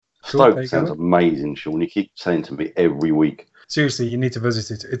Stoke sounds amazing, Sean. You keep saying to me every week. Seriously, you need to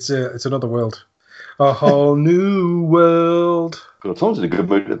visit it. It's another world. A whole new world. God, Tom's in a good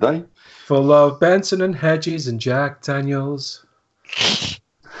mood today. Full of Benson and Hedges and Jack Daniels.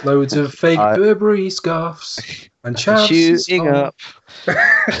 Loads of fake Burberry scarves and chances shooting up.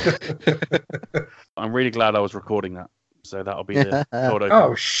 I'm really glad I was recording that, so that'll be the cold open.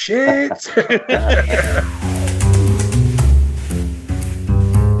 Oh shit!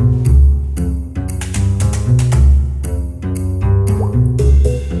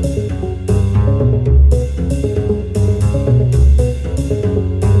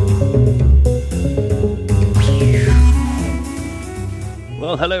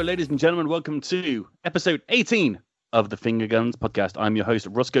 Well, hello, ladies and gentlemen. Welcome to episode 18 of the Finger Guns podcast. I'm your host,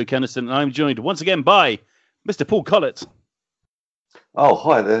 Roscoe Kenniston, and I'm joined once again by Mr. Paul Collett. Oh,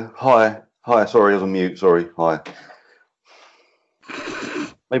 hi there. Hi. Sorry, I was on mute. Sorry. Hi.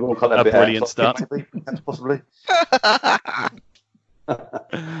 Maybe we'll cut that bit brilliant out. Start. Maybe, possibly.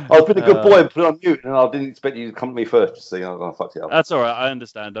 I've been a good boy and put it on mute, and I didn't expect you to come to me first to see. I fucked it up. That's all right. I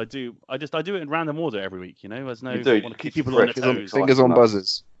understand. I do it in random order every week. You know, there's no. You do. Want to keep people on their toes. Fingers on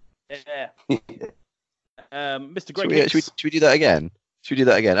buzzers. Yeah. Mr. Greg. Should we do that again?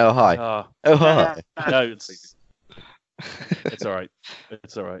 Oh hi. Oh hi. No, it's all right.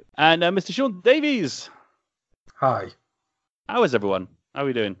 It's all right. And Mr. Sean Davies. Hi. How is everyone? How are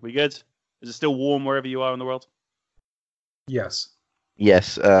we doing? We good? Is it still warm wherever you are in the world? Yes.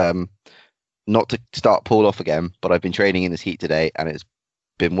 Yes. Not to start Paul off again, but I've been training in this heat today, and it's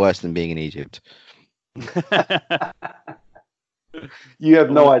been worse than being in Egypt. You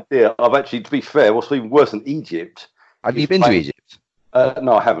have no idea. I've actually, to be fair, what's even worse than Egypt? Have you been to Egypt?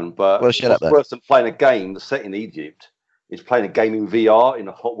 No, I haven't. But well, shut up then. Worse than playing a game that's set in Egypt is playing a game in VR in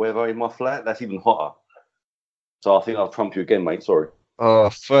the hot weather in my flat. That's even hotter. So I think I'll trump you again, mate. Sorry. Oh,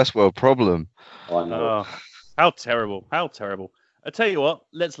 first world problem. I know. How terrible. How terrible. I tell you what,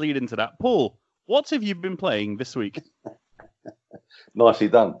 let's lead into that. Paul, what have you been playing this week? Nicely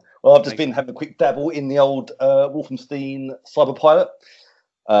done. Well, I've just been having a quick dabble in the old Wolfenstein Cyberpilot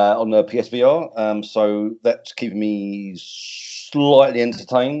on the PSVR. So that's keeping me slightly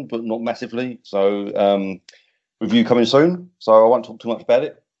entertained, but not massively. So review coming soon. So I won't talk too much about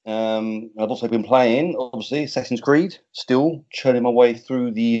it. I've also been playing, obviously, Assassin's Creed. Still churning my way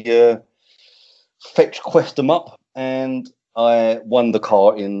through the fetch quest them up, and I won the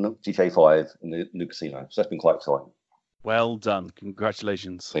car in GTA 5 in the new casino. So that's been quite exciting. Well done.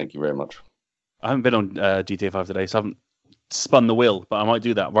 Congratulations. Thank you very much. I haven't been on GTA 5 today, so I haven't spun the wheel, but I might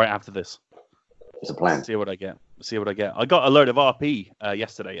do that right after this. It's a plan. See what I get. I got a load of RP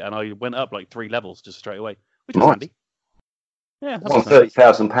yesterday, and I went up like 3 levels just straight away, which was handy. Yeah, I won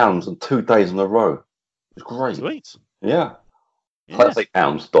 £30,000 in 2 days in a row. It's great. Sweet. Yeah. Let's say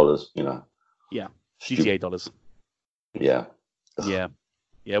pounds, dollars, you know. Yeah. GTA dollars. Yeah. Yeah.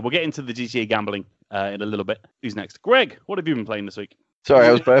 We'll get into the GTA gambling in a little bit. Who's next? Greg, what have you been playing this week? Sorry,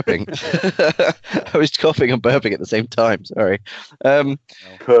 I was burping. I was coughing and burping at the same time. Sorry.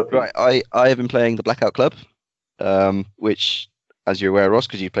 Right, I have been playing the Blackout Club, which, as you're aware, Ross,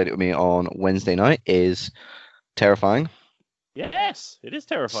 because you played it with me on Wednesday night, is terrifying. Yes, it is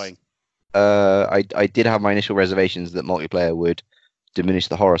terrifying. I did have my initial reservations that multiplayer would diminish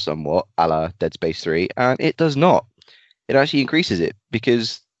the horror somewhat, a la Dead Space 3, and it does not. It actually increases it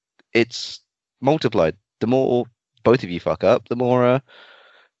because it's multiplied. The more both of you fuck up, the more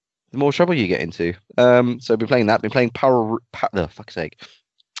trouble you get into. So I've been playing that. Been playing Power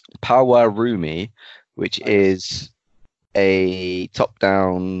Rumi, which is a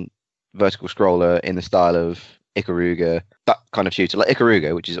top-down vertical scroller in the style of Ikaruga, that kind of shooter, like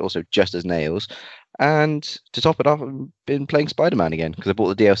Ikaruga, which is also just as nails. And to top it off, I've been playing Spider-Man again because I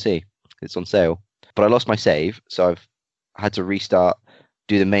bought the DLC. It's on sale. But I lost my save, so I've had to restart,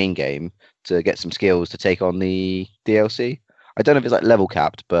 do the main game to get some skills to take on the DLC. I don't know if it's like level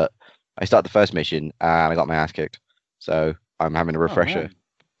capped, but I started the first mission and I got my ass kicked. So I'm having a refresher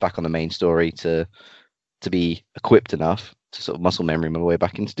back on the main story to be equipped enough to sort of muscle memory my way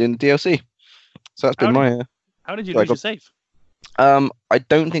back into doing the DLC. So that's been my... How did you lose your save? I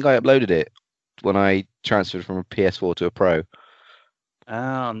don't think I uploaded it when I transferred from a PS4 to a Pro.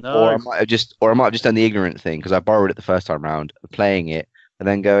 Oh no! Or I might have just done the ignorant thing because I borrowed it the first time round, playing it, and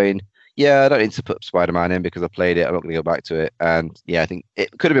then going, yeah, I don't need to put Spider-Man in because I played it. I'm not going to go back to it. And yeah, I think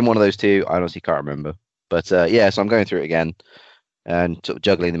it could have been one of those two. I honestly can't remember. But yeah, so I'm going through it again and sort of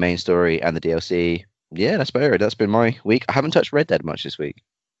juggling the main story and the DLC. Yeah, that's about it. That's been my week. I haven't touched Red Dead much this week.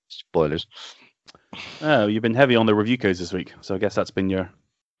 Spoilers. Oh, you've been heavy on the review codes this week, so I guess that's been your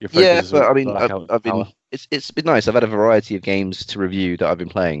focus. Yeah, but I mean, I've been it's been nice. I've had a variety of games to review that I've been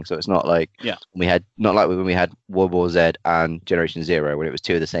playing, so it's not like not like when we had World War Z and Generation Zero, when it was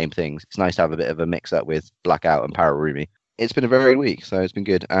two of the same things. It's nice to have a bit of a mix up with Blackout and Para Rumi. It's been a very good week, so it's been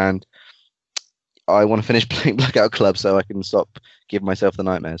good, and I want to finish playing Blackout Club so I can stop giving myself the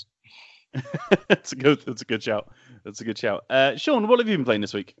nightmares. That's a good shout. Sean, what have you been playing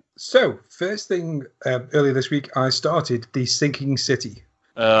this week? So, first thing, earlier this week, I started The Sinking City.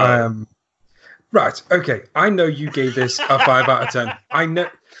 Right, okay. I know you gave this a 5 out of 10. I know,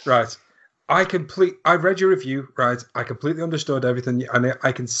 right. I read your review, right? I completely understood everything, and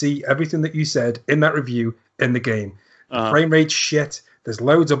I can see everything that you said in that review in the game. The frame rate's shit. There's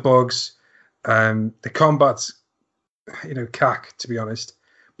loads of bugs. The combat's, cack, to be honest.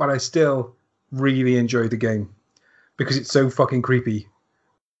 But I still really enjoy the game because it's so fucking creepy,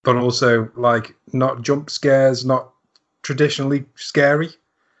 but also like not jump scares, not traditionally scary.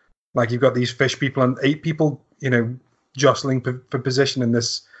 Like you've got these fish people and 8 people, jostling for position in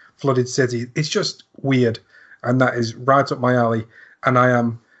this flooded city. It's just weird, and that is right up my alley. And I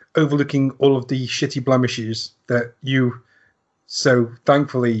am overlooking all of the shitty blemishes that you so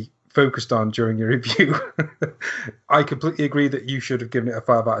thankfully focused on during your review. I completely agree that you should have given it a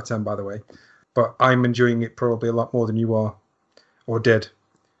 5 out of 10, by the way, but I'm enjoying it probably a lot more than you are or did.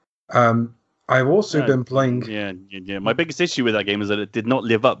 I've also been playing. Yeah. My biggest issue with that game is that it did not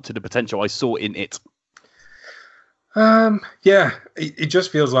live up to the potential I saw in it. It just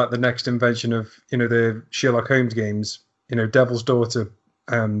feels like the next invention of the Sherlock Holmes games. Devil's Daughter,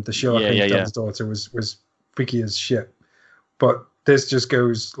 the Sherlock Holmes Devil's Daughter was freaky as shit, but this just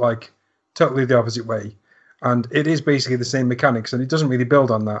goes like totally the opposite way, and it is basically the same mechanics, and it doesn't really build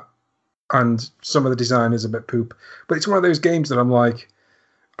on that. And some of the design is a bit poop, but it's one of those games that I'm like,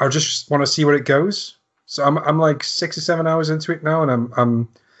 I just want to see where it goes. So I'm like 6 or 7 hours into it now, and I'm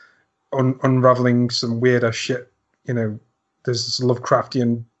unraveling some weird ass shit. There's this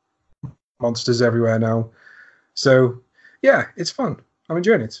Lovecraftian monsters everywhere now. So yeah, it's fun. I'm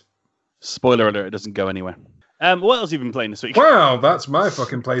enjoying it. Spoiler alert: it doesn't go anywhere. What else have you been playing this week? Wow, that's my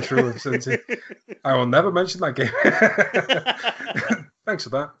fucking playthrough of Cincy. I will never mention that game. Thanks for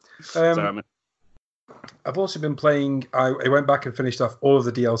that. Sorry, man. I've also been playing. I went back and finished off all of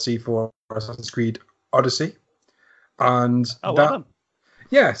the DLC for Assassin's Creed Odyssey, and well done.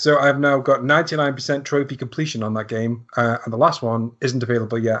 Yeah, so I've now got 99% trophy completion on that game, and the last one isn't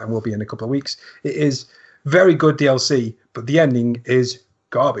available yet and will be in a couple of weeks. It is very good DLC, but the ending is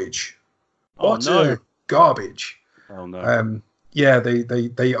garbage. Garbage. Oh no.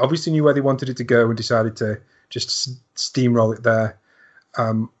 They obviously knew where they wanted it to go and decided to just steamroll it there.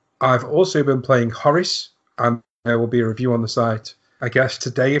 I've also been playing Horace, and there will be a review on the site, I guess,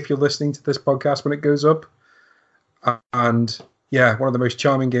 today if you're listening to this podcast when it goes up. And yeah, one of the most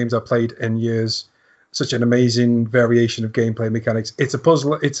charming games I've played in years. Such an amazing variation of gameplay mechanics. It's a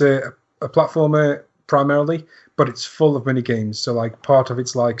puzzle. It's a platformer primarily, but it's full of mini games. So like part of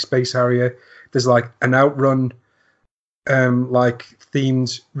it's like Space Harrier. There's like an Outrun, like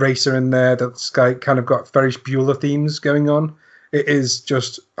themed racer in there that's kind of got Ferris Bueller themes going on. It is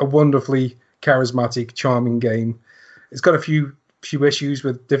just a wonderfully charismatic, charming game. It's got a few issues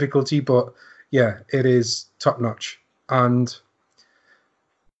with difficulty, but yeah, it is top notch. And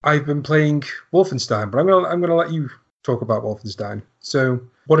I've been playing Wolfenstein, but I'm gonna let you talk about Wolfenstein. So,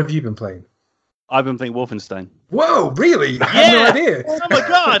 what have you been playing? I've been playing Wolfenstein. Whoa, really? I had no idea. Oh my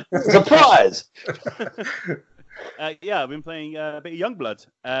god! Surprise! I've been playing a bit of Youngblood.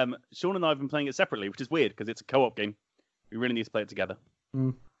 Sean and I have been playing it separately, which is weird because it's a co-op game. We really need to play it together.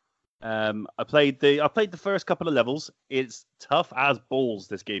 I played the first couple of levels. It's tough as balls,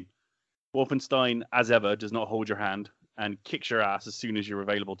 this game. Wolfenstein, as ever, does not hold your hand and kicks your ass as soon as you're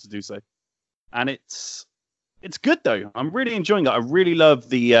available to do so. And it's good though. I'm really enjoying it. I really love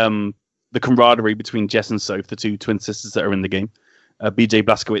the camaraderie between Jess and Soph, the two twin sisters that are in the game. BJ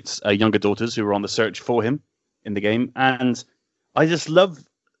Blazkowicz's younger daughters who are on the search for him in the game. And I just love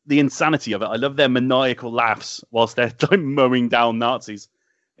the insanity of it. I love their maniacal laughs whilst they're mowing down Nazis.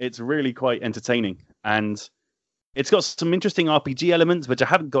 It's really quite entertaining. And it's got some interesting RPG elements, which I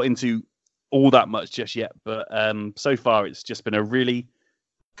haven't got into all that much just yet. But so far, it's just been a really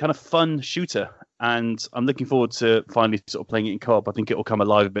kind of fun shooter. And I'm looking forward to finally sort of playing it in co-op. I think it will come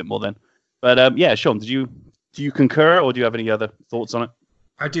alive a bit more then. But yeah, Sean, do you concur, or do you have any other thoughts on it?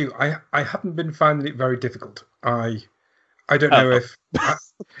 I do. I haven't been finding it very difficult. I don't know if...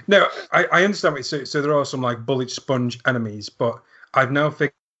 I understand what you say. So there are some like bullet sponge enemies, but I've now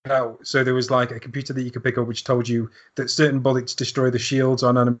figured out... So there was like a computer that you could pick up which told you that certain bullets destroy the shields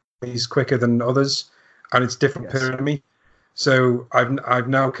on enemies quicker than others, and it's different per enemy. So I've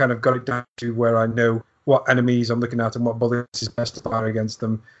now kind of got it down to where I know what enemies I'm looking at and what bullets is best to fire against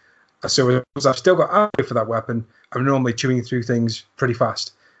them. So as I've still got ammo for that weapon, I'm normally chewing through things pretty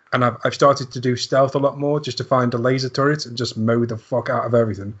fast. And I've started to do stealth a lot more just to find a laser turret and just mow the fuck out of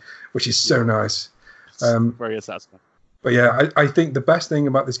everything, which is so nice. Very satisfying. But yeah, I think the best thing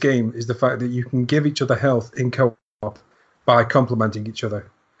about this game is the fact that you can give each other health in co-op by complementing each other.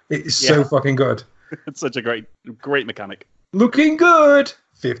 It's so fucking good. It's such a great mechanic. Looking good!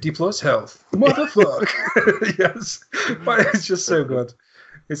 50 plus health. Motherfuck! Yes. But it's just so good.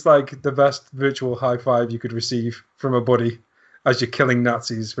 It's like the best virtual high five you could receive from a buddy as you're killing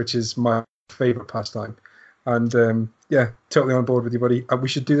Nazis, which is my favourite pastime. And yeah, totally on board with you, buddy. We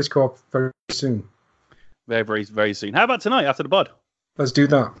should do this co-op very soon. Very, very, very soon. How about tonight after the pod? Let's do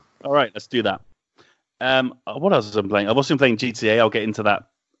that. All right, let's do that. What else am I playing? I've also been playing GTA. I'll get into that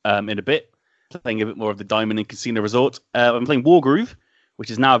in a bit. Playing a bit more of the Diamond and Casino Resort. I'm playing Wargroove,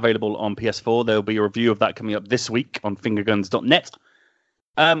 which is now available on PS4. There'll be a review of that coming up this week on fingerguns.net.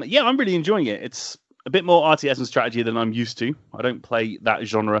 Yeah, I'm really enjoying it. It's a bit more RTS and strategy than I'm used to. I don't play that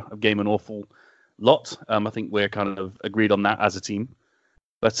genre of game an awful lot. I think we're kind of agreed on that as a team.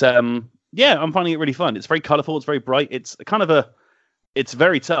 But yeah, I'm finding it really fun. It's very colourful. It's very bright. It's kind of it's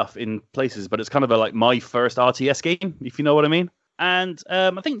very tough in places, but it's kind of like my first RTS game, if you know what I mean. And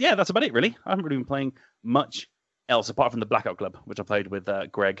I think, yeah, that's about it, really. I haven't really been playing much else apart from the Blackout Club, which I played with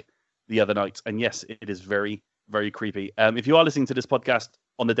Greg the other night. And yes, it is very, very creepy. If you are listening to this podcast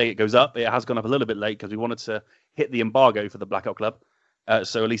on the day it goes up, it has gone up a little bit late because we wanted to hit the embargo for the Blackout Club.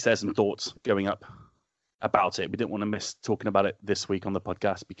 So at least there's some thoughts going up about it. We didn't want to miss talking about it this week on the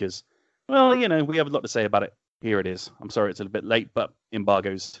podcast because, well, you know, we have a lot to say about it. Here it is. I'm sorry it's a little bit late, but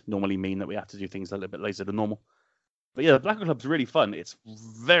embargoes normally mean that we have to do things a little bit later than normal. But yeah, the Blackout Club's really fun. It's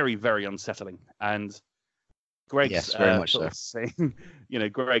very, very unsettling. And Greg's yes, very much so. Saying, you know,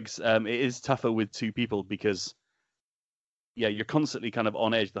 Greg's it is tougher with two people because, yeah, you're constantly kind of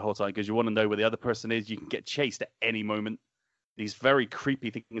on edge the whole time because you want to know where the other person is. You can get chased at any moment. These very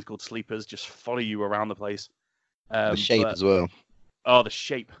creepy things called sleepers just follow you around the place. The shape as well. Oh, the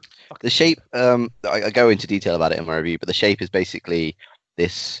shape. The shape, I go into detail about it in my review, but the shape is basically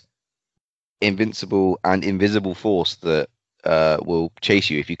this invincible and invisible force that will chase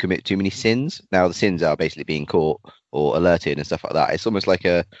you if you commit too many sins. Now, the sins are basically being caught or alerted and stuff like that. It's almost like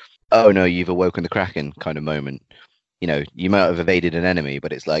oh no, you've awoken the Kraken kind of moment. You know, you might have evaded an enemy,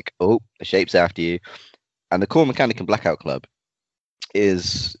 but it's like, oh, the shape's after you. And the core mechanic in Blackout Club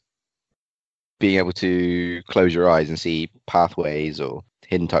is being able to close your eyes and see pathways or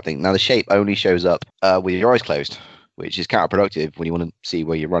hidden type thing. Now, the shape only shows up with your eyes closed, which is counterproductive when you want to see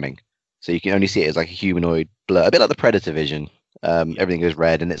where you're running. So you can only see it as like a humanoid blur, a bit like the Predator vision. Everything goes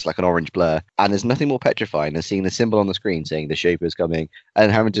red and it's like an orange blur. And there's nothing more petrifying than seeing the symbol on the screen saying the shape is coming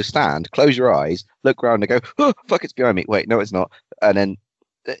and having to stand, close your eyes, look around and go, oh, fuck, it's behind me. Wait, no, it's not. And then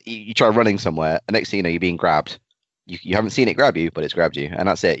you try running somewhere and next thing you know, you're being grabbed. You haven't seen it grab you, but it's grabbed you. And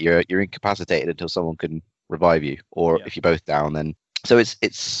that's it. You're incapacitated until someone can revive you. Or if you're both down, then. So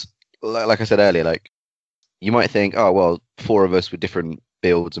it's like I said earlier, like you might think, oh, well, 4 of us with different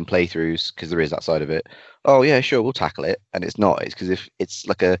builds and playthroughs, because there is that side of it. Oh yeah, sure, we'll tackle it. And it's not. It's because if it's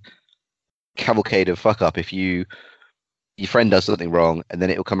like a cavalcade of fuck up, if your friend does something wrong and then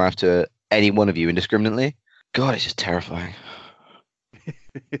it will come after any one of you indiscriminately. God, it's just terrifying.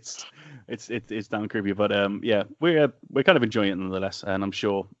 It's damn creepy, but yeah, we're kind of enjoying it nonetheless, and I'm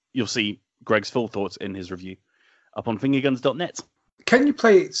sure you'll see Greg's full thoughts in his review up on fingerguns.net. Can you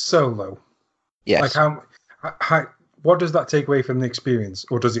play it solo? Yes. Like how what does that take away from the experience,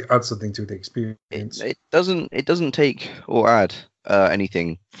 or does it add something to the experience? It doesn't take or add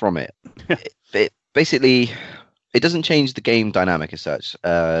anything from it. it basically it doesn't change the game dynamic as such.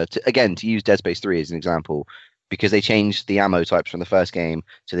 To use Dead Space 3 as an example, because they changed the ammo types from the first game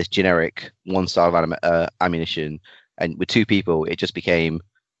to this generic one style of ammunition, and with 2 people, it just became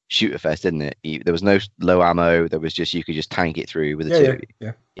shooter fest, didn't it? There was no low ammo. There was just you could just tank it through with the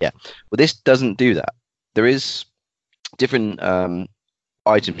 2. Yeah. Well, this doesn't do that. There is different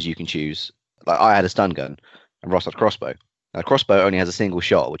items you can choose. Like I had a stun gun, and Ross had a crossbow. Now, a crossbow only has a single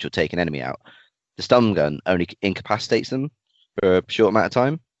shot, which will take an enemy out. The stun gun only incapacitates them for a short amount of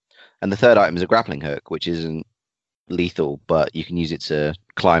time. And the third item is a grappling hook, which isn't lethal, but you can use it to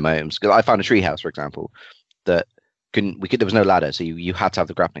climb items. Because I found a treehouse, for example, that there was no ladder, so you had to have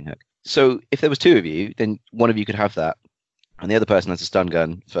the grappling hook. So if there was 2 of you, then one of you could have that, and the other person has a stun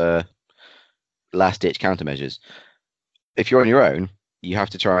gun for last-ditch countermeasures. If you're on your own, you have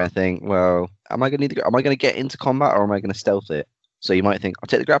to try and think, well, am I going to get into combat, or am I going to stealth it? So you might think, I'll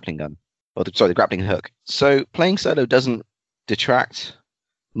take the grappling gun, the grappling hook. So playing solo doesn't detract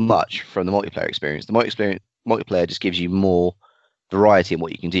much from the multiplayer experience. The multiplayer just gives you more variety in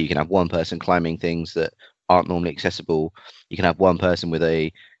what you can do. You can have one person climbing things that aren't normally accessible. You can have one person with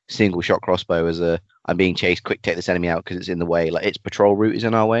a single shot crossbow as a I'm being chased, quick take this enemy out because it's in the way. Like its patrol route is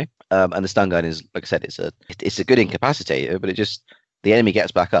in our way. And the stun gun is, like I said, it's a good incapacitator, but it just the enemy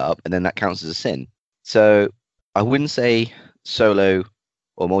gets back up and then that counts as a sin. So I wouldn't say solo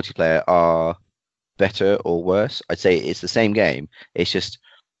or multiplayer are better or worse. I'd say it's the same game. It's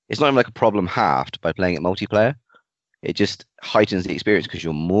not even like a problem halved by playing it multiplayer. It just heightens the experience because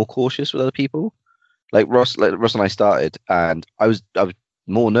you're more cautious with other people. Like Ross and I started, and I was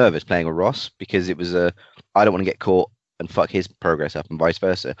more nervous playing with Ross because it was I don't want to get caught and fuck his progress up and vice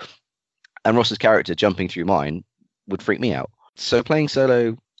versa. And Ross's character jumping through mine would freak me out. So playing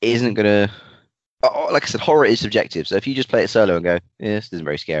solo isn't going to... Like I said, horror is subjective. So if you just play it solo and go, yeah, this isn't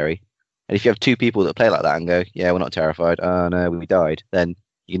very scary. And if you have two people that play like that and go, yeah, we're not terrified. Oh, no, we died. Then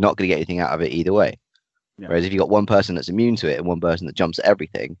you're not going to get anything out of it either way. Yeah. Whereas if you've got one person that's immune to it and one person that jumps at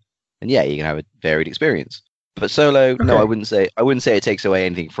everything, then yeah, you can have a varied experience. But solo, okay. No, I wouldn't say it takes away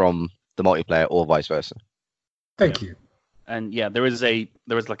anything from the multiplayer or vice versa. Thank you. And yeah, there is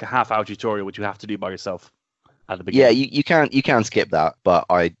like a half-hour tutorial which you have to do by yourself at the beginning. Yeah, you can skip that, but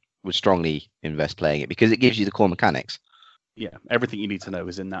I would strongly invest playing it because it gives you the core mechanics. Yeah, everything you need to know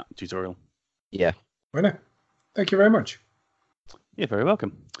is in that tutorial. Yeah. Well, no. Thank you very much. You're very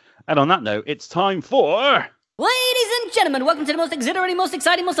welcome. And on that note, it's time for... Ladies and gentlemen, welcome to the most exhilarating, most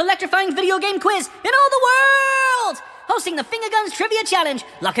exciting, most electrifying video game quiz in all the world! Hosting the Finger Guns Trivia Challenge.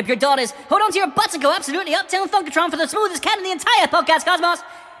 Lock up your daughters, hold on to your butts, and go absolutely uptown Funkatron for the smoothest cat in the entire podcast cosmos.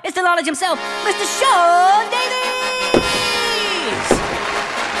 It's the knowledge himself, Mr. Sean Davies!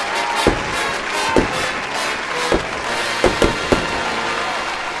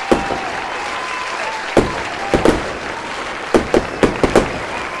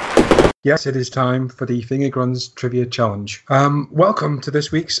 Yes, it is time for the Finger Guns Trivia Challenge. Welcome to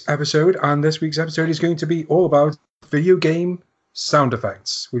this week's episode, and this week's episode is going to be all about video game sound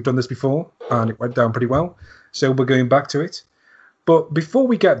effects. We've done this before, and it went down pretty well, so we're going back to it. But before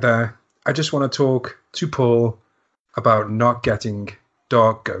we get there, I just want to talk to Paul about not getting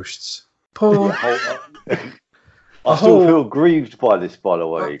dark ghosts. Paul... I still feel grieved by this, by the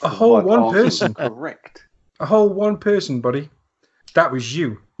way. A whole one person. Correct. A whole one person, buddy. That was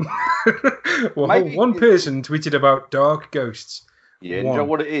you. Well, one person tweeted about dark ghosts. Yeah, you know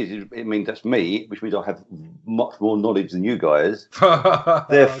what it is? It means that's me, which means I have much more knowledge than you guys.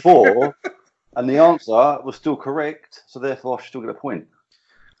 Therefore, and the answer was still correct, so therefore I should still get a point.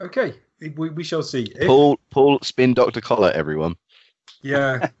 Okay, we shall see. Paul, spin Dr. Collar, everyone.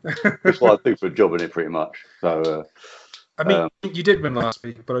 Yeah. That's what I do for a job in it, pretty much. So, I mean, you did win last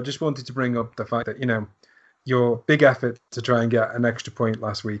week, but I just wanted to bring up the fact that, your big effort to try and get an extra point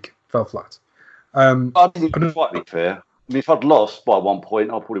last week fell flat. I think it's slightly fair. I mean, if I'd lost by 1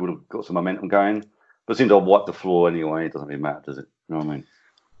 point, I probably would have got some momentum going. But since I wiped the floor anyway, it doesn't really matter, does it? You know what I mean?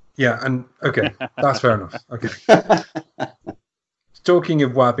 Yeah, and okay, that's fair enough. Okay. Talking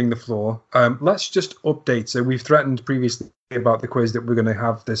of wiping the floor, let's just update. So we've threatened previously about the quiz that we're going to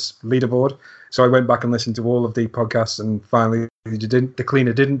have this leaderboard. So I went back and listened to all of the podcasts, and finally the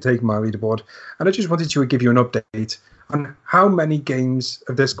cleaner didn't take my leaderboard. And I just wanted to give you an update on how many games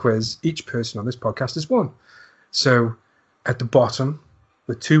of this quiz each person on this podcast has won. So at the bottom,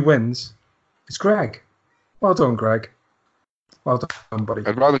 with 2 wins, is Greg. Well done, Greg. Well done, buddy.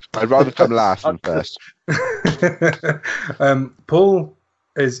 I'd rather come last than first. Paul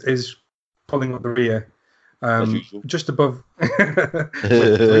is pulling up the rear, just above with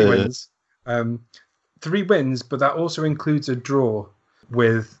 3 wins. 3 wins, but that also includes a draw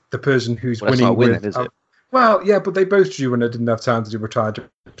with the person who's winning. That's not winning, is it? Well, yeah, but they both drew when I didn't have time to do a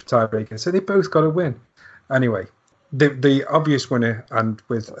tiebreaker, so they both got a win. Anyway, the obvious winner, and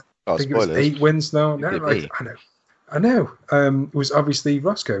with I think it was 8 wins now. No, I know. It was obviously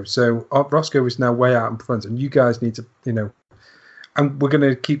Roscoe. So Roscoe is now way out in front, and you guys need to, and we're going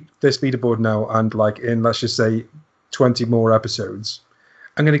to keep this leaderboard now, and in, let's just say, 20 more episodes,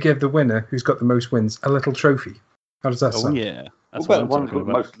 I'm going to give the winner, who's got the most wins, a little trophy. How does that sound? Yeah. That's what one who's got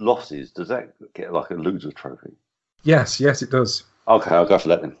the most losses, does that get like a loser trophy? Yes, it does. Okay, I'll go for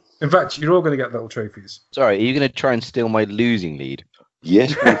that then. In fact, you're all going to get little trophies. Sorry, are you going to try and steal my losing lead?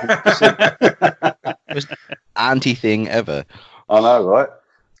 Yes, 100%. Most anti-thing ever. I know, right?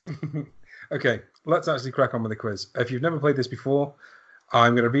 Okay, let's actually crack on with the quiz. If you've never played this before,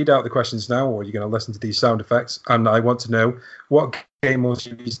 I'm going to read out the questions now, or you're going to listen to these sound effects, and I want to know what game or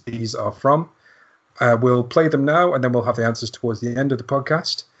series these are from. We'll play them now, and then we'll have the answers towards the end of the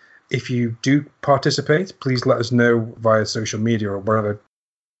podcast. If you do participate, please let us know via social media or wherever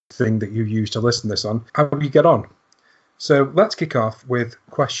thing that you use to listen to this on, how you get on. So let's kick off with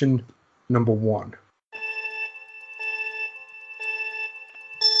question number 1.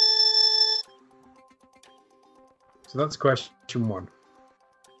 So that's question 1.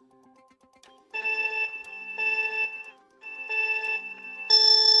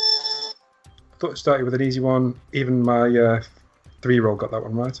 I thought it started with an easy one. Even my 3-year-old got that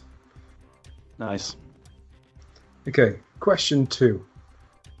one right. Nice. Okay, question 2.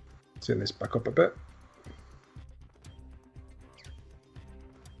 Turn this back up a bit.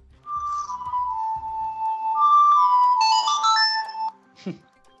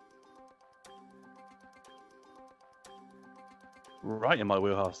 Right in my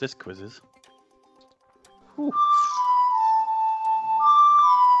wheelhouse, this quiz is.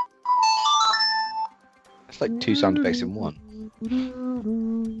 It's like 2 sound effects in one.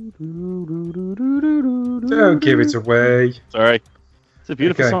 Don't give it away. Sorry. It's a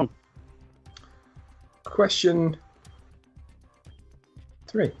beautiful Okay. song. Question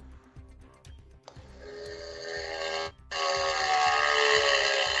 3.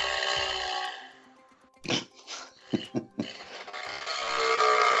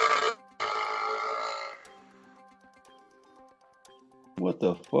 What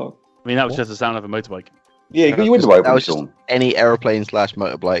the fuck? I mean, that was just the sound of a motorbike. Yeah, you got your window That open, was just Sean. any aeroplane /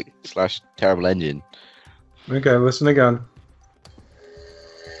 motorbike / terrible engine. Okay, listen again.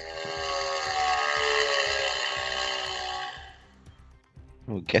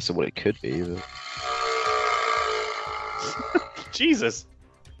 I'm guessing what it could be. But... Jesus.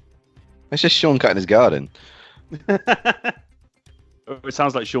 It's just Sean cutting his garden. It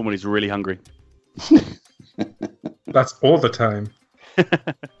sounds like Sean when he's really hungry. That's all the time.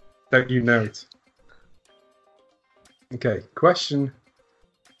 Don't you know it? Okay, question.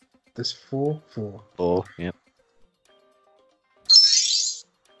 There's 4. 4, yep.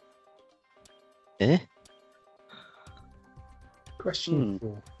 Eh? Question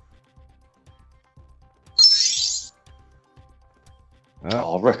 4.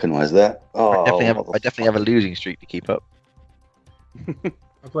 Oh, I recognise that. Oh, I definitely have a losing streak to keep up.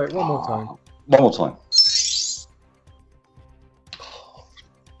 I'll play it one more time. One more time.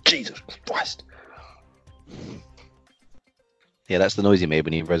 Jesus Christ. Yeah, that's the noise he made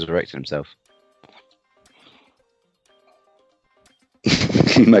when he resurrected himself.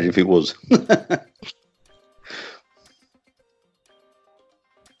 Can you imagine if it was?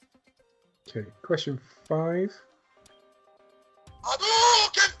 Okay, question 5.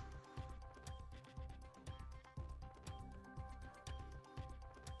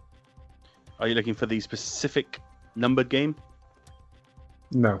 Are you looking for the specific numbered game?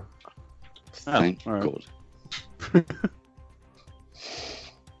 No. Thank all right. God.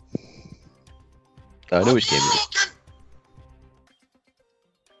 I know which game it is.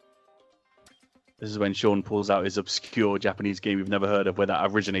 This is when Sean pulls out his obscure Japanese game you've never heard of, where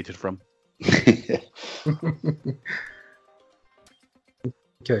that originated from.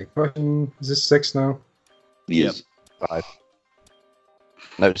 Okay, question. Is this 6 now? Yes. 5.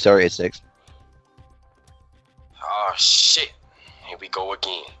 No, sorry, it's 6. Oh shit! Here we go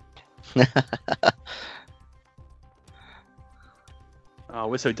again. Oh,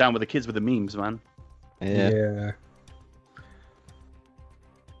 we're so down with the kids with the memes, man. Yeah.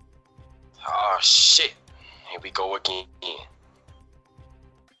 Oh shit! Here we go again.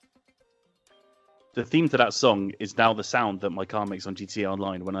 The theme to that song is now the sound that my car makes on GTA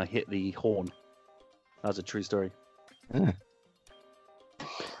Online when I hit the horn. That's a true story. Yeah.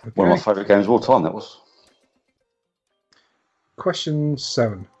 One of my favourite games of all time, that was. Question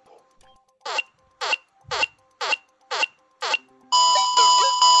 7.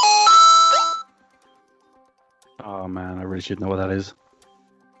 Oh man, I really should know what that is.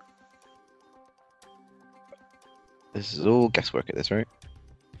 This is all guesswork at this, right?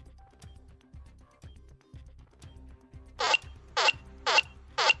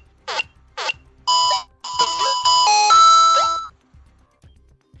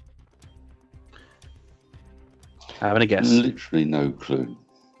 Having a guess. Literally no clue.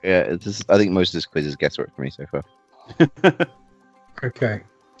 Yeah, I think most of this quiz is guesswork for me so far. Okay,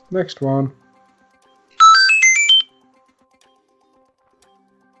 next one.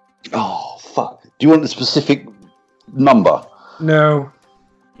 Oh, fuck. Do you want the specific number? No.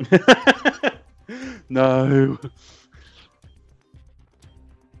 No.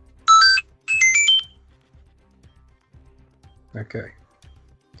 Okay.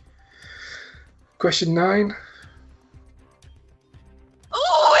 Question 9.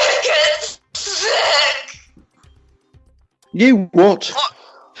 Wicked sick! You what?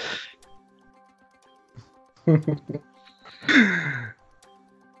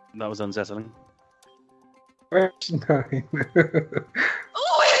 that was unsettling. Question 9. Wicked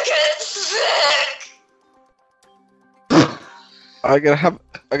sick! I'm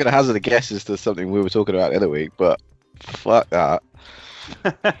gonna hazard a guess as to something we were talking about the other week, but fuck that.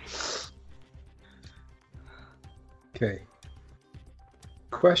 Okay.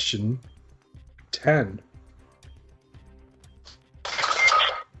 Question 10.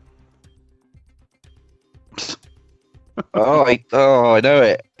 I know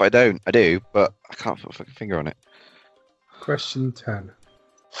it, but I don't. I do, but I can't put a fucking finger on it. Question 10.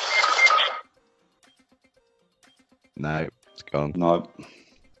 No, it's gone. No.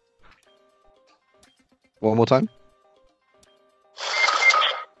 One more time.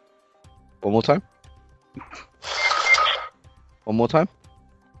 One more time. One more time.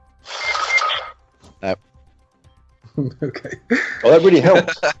 No. Okay. Oh, that really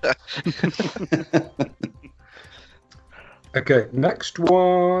helps. Okay, next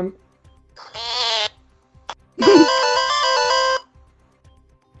one.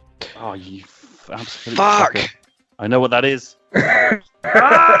 Oh, you absolute Fuck! fucker. I know what that is.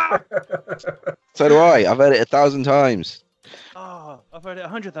 So do I. I've heard it 1,000 times. Oh, I've heard it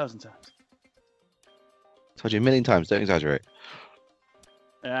 100,000 times. Told you a million times. Don't exaggerate.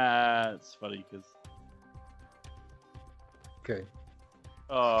 It's funny because. Okay.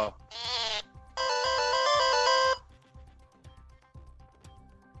 Oh.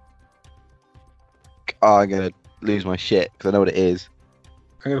 Oh, I'm gonna lose my shit because I know what it is.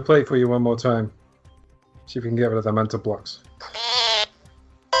 I'm going to play it for you one more time. See if we can get rid of the mental blocks.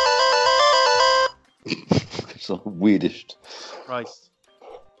 It's the weirdest. Christ.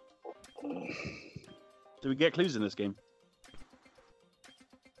 Do we get clues in this game?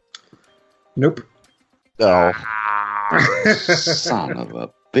 Nope. Oh, Son of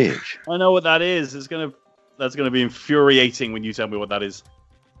a bitch. I know what that is. That's gonna be infuriating when you tell me what that is.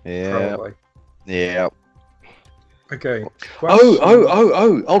 yeah, Probably. yeah. Okay.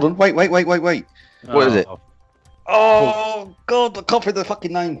 Oh, hold on. Wait. What is it? Oh, God, I can't think of the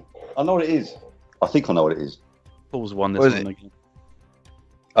fucking name. I know what it is. I think I know what it is. Paul's won this What is one it? again.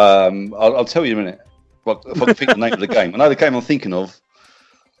 I'll tell you in a minute. Well, if I can think of the name of the game. I know the game I'm thinking of.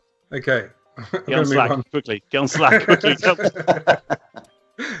 Okay. I'm Get on gonna move Slack on. quickly. Get on Slack quickly.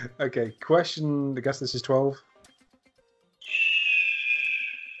 Okay, question. I guess this is 12.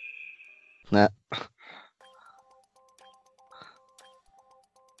 Nah.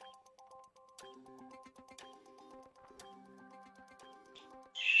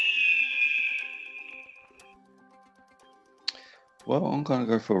 Well, I'm going to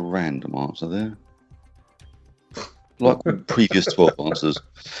go for a random answer there. Like previous 12 answers.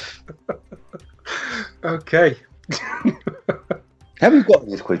 Okay. How many got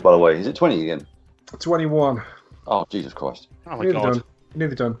in this quiz, by the way? Is it 20 again? 21. Oh, Jesus Christ. Oh my Nearly god. done.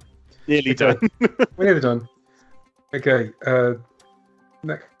 Nearly done. Nearly Okay. done. We're nearly done. Okay.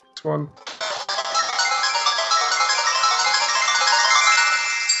 Next one.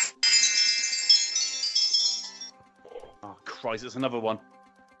 Oh Christ, it's another one.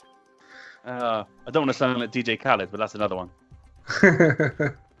 I don't want to sound like DJ Khaled, but that's another one.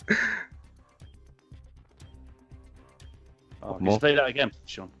 Oh, can you More? say that again,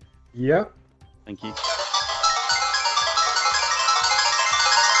 Sean? Yeah. Thank you.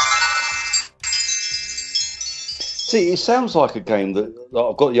 See, it sounds like a game that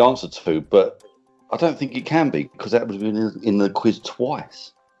I've got the answer to, but I don't think it can be because that was in the quiz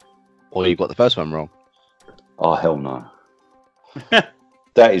twice. Or you got the first one wrong. Oh, hell no.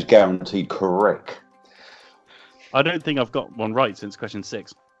 That is guaranteed correct. I don't think I've got one right since question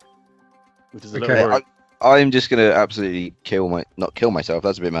 6, which is a Okay, little worrying. I'm just gonna absolutely not kill myself.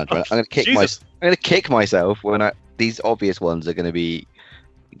 That's a bit mad. Oh, I'm gonna kick Jesus. I'm gonna kick myself when these obvious ones are gonna be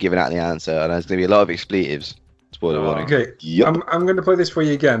giving out the answer, and there's gonna be a lot of expletives. Spoiler Oh. warning. Okay. Yep. I'm going to play this for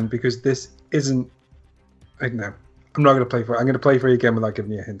you again because this isn't. I don't know. I'm not going to play for it. I'm going to play for you again without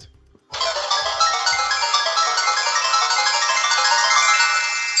giving you a hint.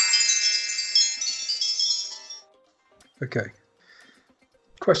 Okay.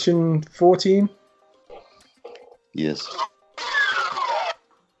 Question 14. Yes.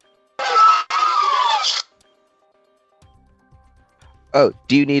 Oh,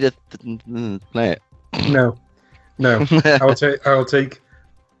 do you need a play it? No. No. I'll take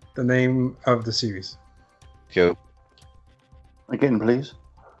the name of the series. Cool. Again, please.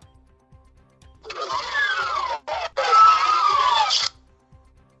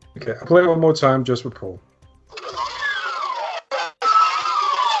 Okay, I'll play it one more time just for Paul.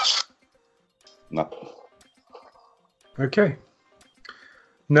 No. Okay.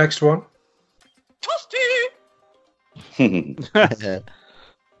 Next one. Toasty!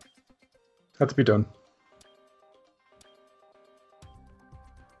 Had to be done.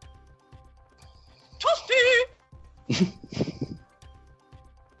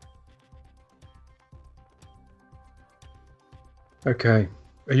 Okay.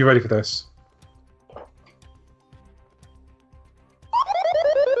 Are you ready for this?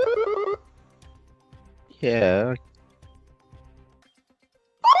 Yeah.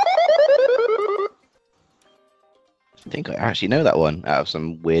 I think I actually know that one out of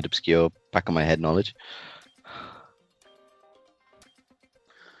some weird, obscure, back of my head knowledge.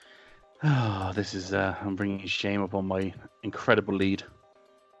 Oh, this is. I'm bringing shame upon my incredible lead.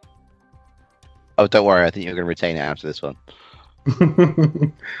 Oh, don't worry. I think you're going to retain it after this one.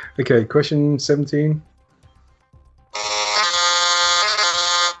 Okay, question 17.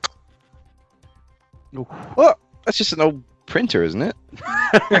 What? That's just an old printer, isn't it?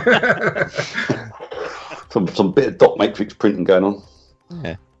 Some bit of dot matrix printing going on.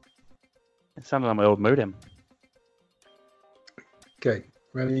 Yeah. It sounded like my old modem. Okay,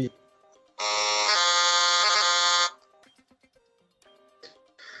 ready?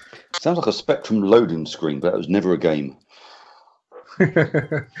 Sounds like a Spectrum loading screen, but that was never a game.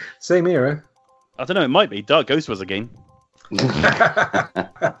 Same era. I don't know. It might be. Dark Ghost was a game.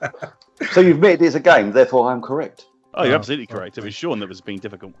 So you've admitted it's a game, therefore I'm correct. Oh, you're absolutely correct. It was Sean that was being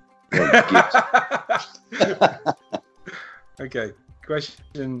difficult. Okay,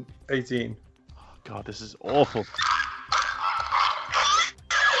 question 18. Oh, God, this is awful.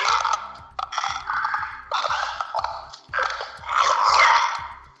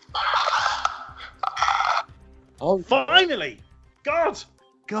 Oh, finally! God,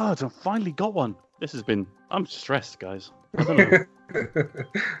 I finally got one. This has been. I'm stressed, guys. I don't know.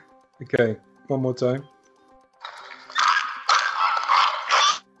 Okay, one more time.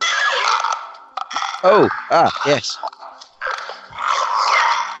 Oh, yes.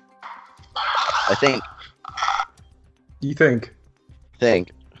 I think. You think?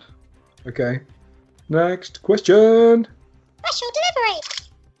 Okay. Next question. Special delivery.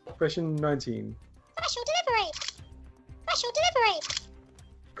 Question 19. Special delivery. Special delivery.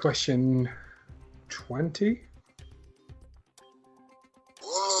 Question 20.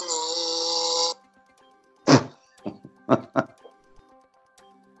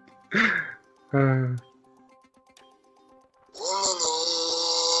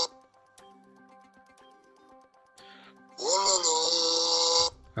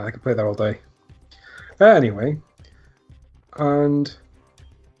 I could play that all day. Anyway, and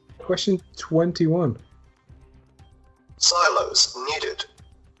question 21. Silos needed.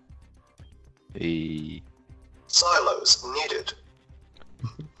 Silos needed.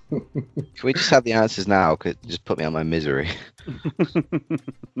 Can we just have the answers now? Could just put me on my misery.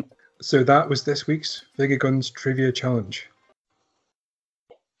 So that was this week's Figure Guns Trivia Challenge.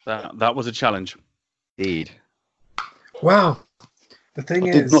 That was a challenge. Indeed. Wow. The thing I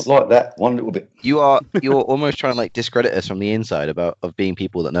is, did not like that one little bit. You're almost trying to like discredit us from the inside of being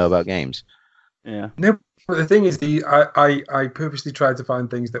people that know about games. Yeah. no. But the thing is, I purposely tried to find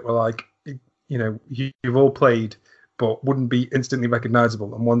things that were like, you know, you've all played, but wouldn't be instantly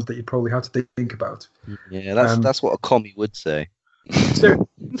recognizable, and ones that you probably had to think about. Yeah, that's what a commie would say. So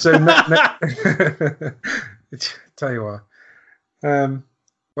tell you what.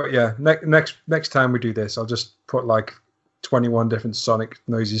 But yeah, next time we do this, I'll just put like 21 different Sonic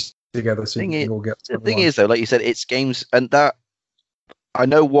noises together, so you can all get. The thing is, though, like you said, it's games, and that I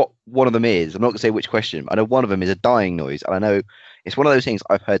know what one of them is. I'm not gonna say which question. I know one of them is a dying noise, and I know it's one of those things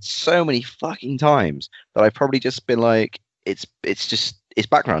I've heard so many fucking times that I've probably just been like, it's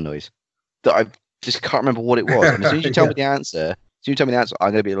background noise that I just can't remember what it was. And as soon as you tell me the answer,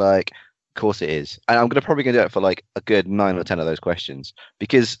 I'm gonna be like, of course it is, and I'm probably gonna do it for like a good 9 or 10 of those questions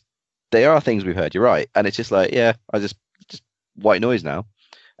because they are things we've heard. You're right, and it's just like, yeah, I just white noise now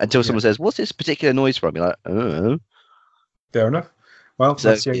until someone says, "What's this particular noise from?" You're like, oh. Fair enough. Well, So,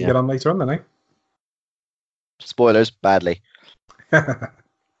 let's see how you get on later on then, eh? Spoilers, badly.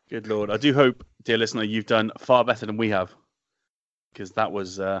 Good Lord. I do hope, dear listener, you've done far better than we have. Because that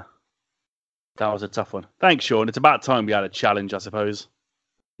was a tough one. Thanks, Sean. It's about time we had a challenge, I suppose.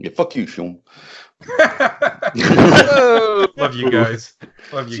 Yeah, fuck you, Sean. Love you guys.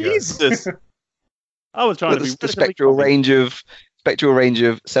 Jesus. I was trying to be the spectral range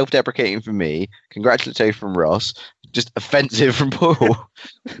of self-deprecating from me, congratulatory from Ross, just offensive from Paul.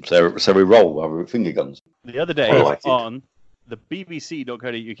 So we roll our finger guns. The other day on the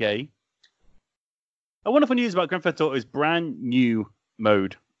bbc.co.uk, a wonderful news about Grand Theft Auto's brand new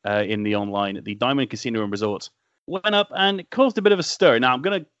mode in the online, the Diamond Casino and Resort, went up and caused a bit of a stir. Now, I'm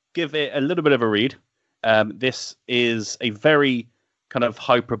going to give it a little bit of a read. This is a very kind of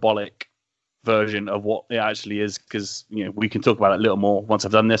hyperbolic version of what it actually is, because we can talk about it a little more once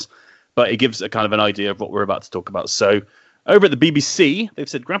I've done this, but it gives a kind of an idea of what we're about to talk about. So over at the BBC, they've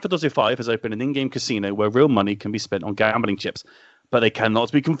said Grand Theft Auto 5 has opened an in-game casino where real money can be spent on gambling chips, but they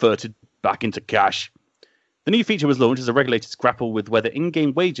cannot be converted back into cash. The new feature was launched as a regulator to grapple with whether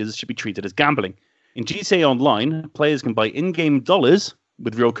in-game wagers should be treated as gambling. In GTA Online, players can buy in-game dollars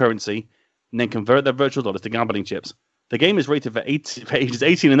with real currency and then convert their virtual dollars to gambling chips. The game is rated for ages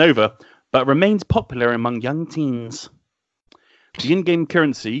 18 and over, but remains popular among young teens. The in-game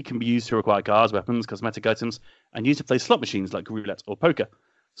currency can be used to acquire cars, weapons, cosmetic items, and used to play slot machines like roulette or poker.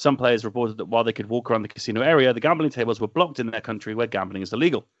 Some players reported that while they could walk around the casino area, the gambling tables were blocked in their country where gambling is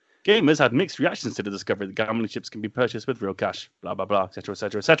illegal. Gamers had mixed reactions to the discovery that gambling chips can be purchased with real cash, blah, blah, blah, etc.,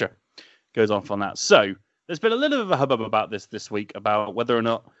 etc., etc. Goes on from that. So, there's been a little bit of a hubbub about this week, about whether or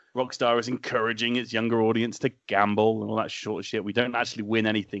not Rockstar is encouraging its younger audience to gamble and all that sort of shit. We don't actually win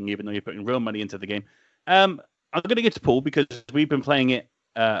anything, even though you're putting real money into the game. I'm going to get to Paul, because we've been playing it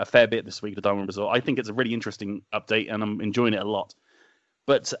a fair bit this week, the Diamond Resort. I think it's a really interesting update, and I'm enjoying it a lot.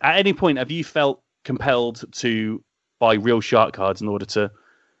 But at any point, have you felt compelled to buy real shark cards in order to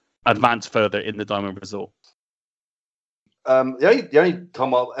advance further in the Diamond Resort? The only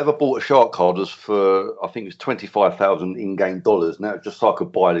time I've ever bought a shark card was for, I think it was 25,000 in-game dollars. Now just so I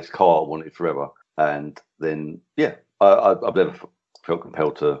could buy this car I wanted forever. And then, I've never felt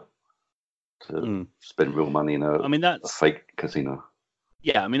compelled to spend real money in a fake casino.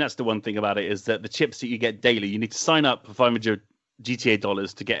 Yeah, I mean, that's the one thing about it, is that the chips that you get daily, you need to sign up for 500 GTA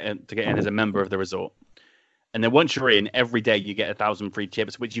dollars to get in as a member of the resort. And then once you're in, every day you get 1,000 free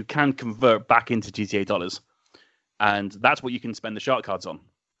chips, which you can convert back into GTA dollars. And that's what you can spend the shark cards on,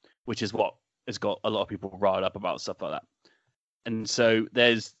 which is what has got a lot of people riled up about stuff like that. And so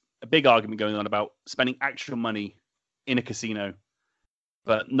there's a big argument going on about spending actual money in a casino,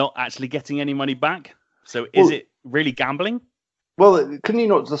 but not actually getting any money back. So is it really gambling? Well, can you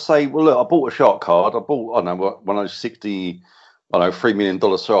not just say, well, look, I bought a shark card. When I was $3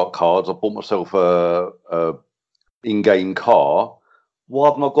 million shark cards, I bought myself a in-game car. Why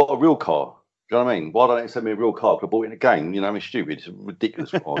haven't I got a real car? Do you know what I mean? Why don't they send me a real car? Because I bought it in a game. It's stupid. It's a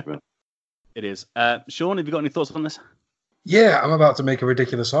ridiculous argument. It is. Sean, have you got any thoughts on this? Yeah, I'm about to make a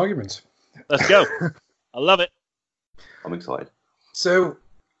ridiculous argument. Let's go. I love it. I'm excited. So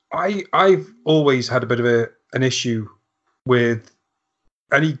I've always had a bit of an issue with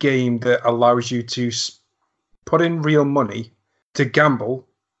any game that allows you to put in real money to gamble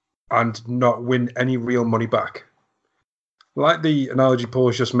and not win any real money back. Like the analogy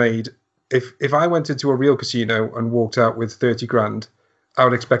Paul's just made, if I went into a real casino and walked out with 30 grand, I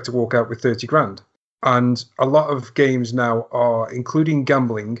would expect to walk out with 30 grand. And a lot of games now are including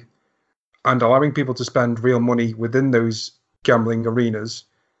gambling and allowing people to spend real money within those gambling arenas,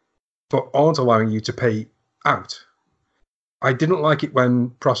 but aren't allowing you to pay out. I didn't like it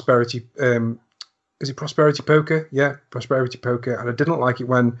when Prosperity Poker? Yeah, Prosperity Poker. And I didn't like it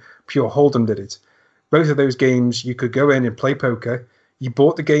when Pure Hold'em did it. Both of those games, you could go in and play poker. You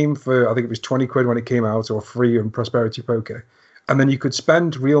bought the game for, I think it was 20 quid when it came out, or free in Prosperity Poker. And then you could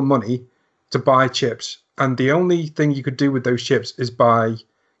spend real money to buy chips. And the only thing you could do with those chips is buy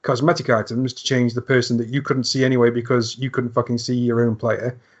cosmetic items to change the person that you couldn't see anyway because you couldn't fucking see your own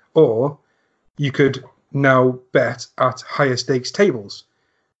player. Or you could now bet at higher stakes tables.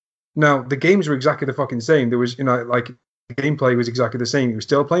 Now, the games were exactly the fucking same. There was, the gameplay was exactly the same. You were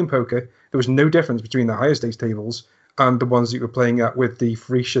still playing poker. There was no difference between the higher stakes tables and the ones that you were playing at with the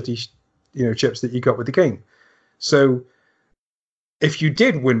free shitty, chips that you got with the game. So if you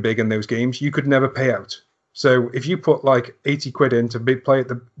did win big in those games, you could never pay out. So if you put like 80 quid in to play at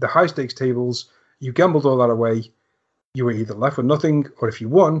the high stakes tables, you gambled all that away, you were either left with nothing, or if you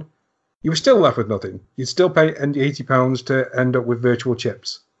won, you were still left with nothing. You'd still pay £80 to end up with virtual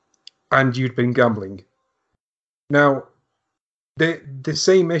chips. And you'd been gambling. Now, the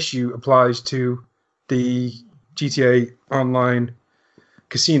same issue applies to the GTA Online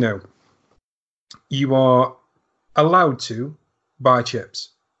casino. You are allowed to buy chips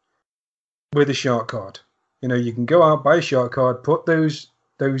with a shark card. You can go out, buy a shark card, put those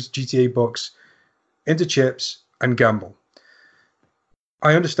GTA bucks into chips and gamble.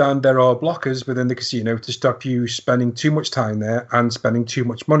 I understand there are blockers within the casino to stop you spending too much time there and spending too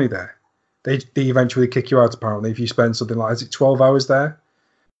much money there. They eventually kick you out, apparently, if you spend something like, is it 12 hours there?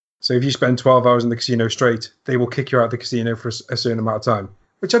 So if you spend 12 hours in the casino straight, they will kick you out of the casino for a certain amount of time,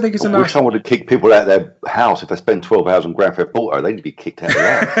 which I think is a nice... I wish someone would kick people out of their house if they spend 12 hours on Grand Theft Auto. They need to be kicked out of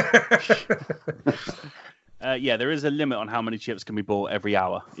the house. Yeah, there is a limit on how many chips can be bought every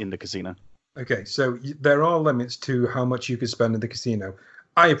hour in the casino. Okay, so there are limits to how much you can spend in the casino.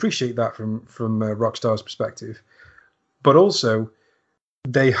 I appreciate that from Rockstar's perspective, but also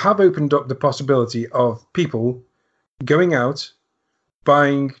they have opened up the possibility of people going out,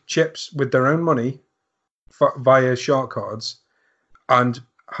 buying chips with their own money via shark cards, and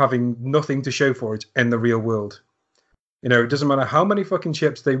having nothing to show for it in the real world. You know, it doesn't matter how many fucking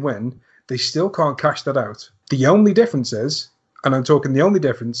chips they win, they still can't cash that out. The only difference is, and I'm talking the only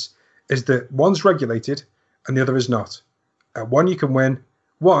difference, is that one's regulated and the other is not. One you can win.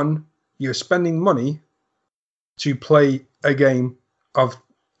 One, you're spending money to play a game of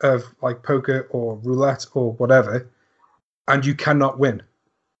like poker or roulette or whatever, and you cannot win.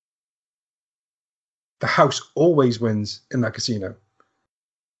 The house always wins in that casino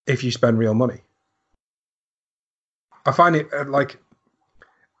if you spend real money. I find it like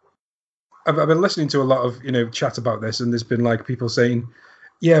I've been listening to a lot of chat about this, and there's been like people saying,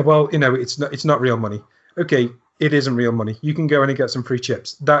 "Yeah, well, it's not real money." Okay, it isn't real money. You can go in and get some free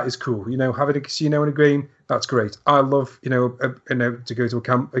chips. That is cool. Having a casino in a game, that's great. I love to go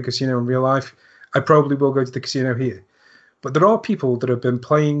to a casino in real life. I probably will go to the casino here, but there are people that have been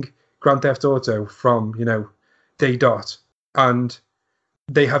playing Grand Theft Auto from day dot, and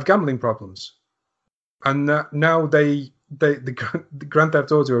they have gambling problems. And now the Grand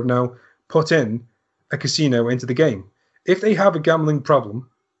Theft Auto have now put in a casino into the game. If they have a gambling problem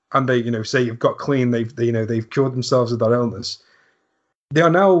and they say you've got clean, they've cured themselves of that illness, they are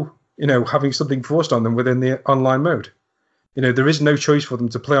now having something forced on them within the online mode. There is no choice for them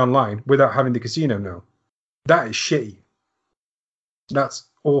to play online without having the casino now. That is shitty. That's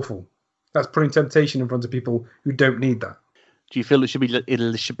awful. That's putting temptation in front of people who don't need that. Do you feel it should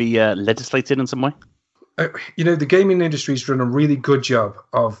be legislated in some way? The gaming industry's done a really good job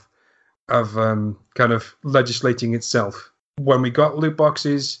of kind of legislating itself. When we got loot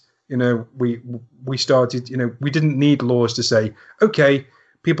boxes, we started, we didn't need laws to say, okay,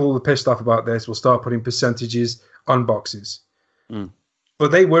 people are pissed off about this, we'll start putting percentages on boxes.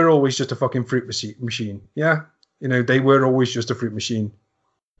 But they were always just a fucking fruit machine. Yeah. They were always just a fruit machine.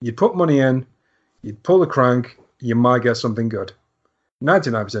 You'd put money in, you'd pull the crank, you might get something good.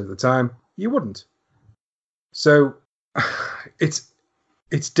 99% of the time, you wouldn't. So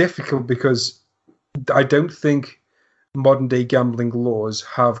it's difficult because I don't think modern day gambling laws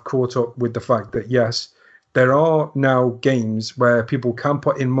have caught up with the fact that, yes, there are now games where people can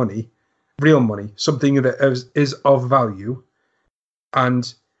put in money, real money, something that is of value,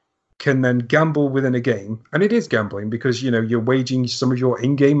 and can then gamble within a game. And it is gambling because, you're waging some of your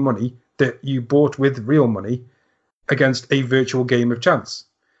in-game money that you bought with real money against a virtual game of chance.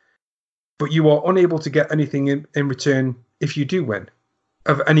 But you are unable to get anything in return if you do win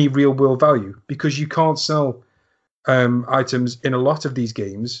of any real world value, because you can't sell items in a lot of these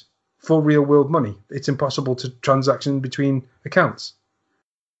games for real world money. It's impossible to transaction between accounts.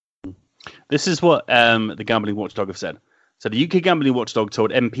 This is what the Gambling Watchdog have said. So the UK Gambling Watchdog told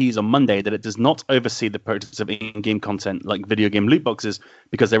MPs on Monday that it does not oversee the purchase of in-game content like video game loot boxes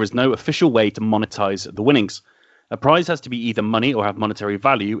because there is no official way to monetize the winnings. A prize has to be either money or have monetary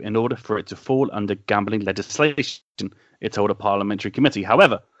value in order for it to fall under gambling legislation, it told a parliamentary committee.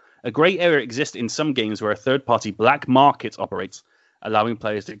 However, a grey area exists in some games where a third-party black market operates, allowing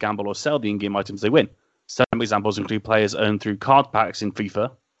players to gamble or sell the in-game items they win. Some examples include players earned through card packs in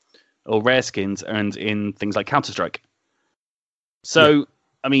FIFA or rare skins earned in things like Counter-Strike. So,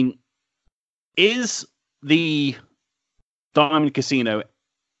 I mean, is the Diamond Casino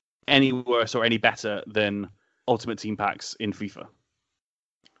any worse or any better than Ultimate Team packs in FIFA?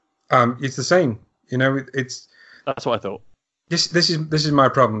 It's the same. It's that's what I thought. This is my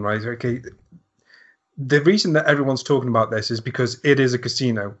problem, right? Okay, the reason that everyone's talking about this is because it is a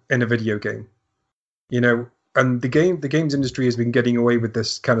casino in a video game. And the games industry has been getting away with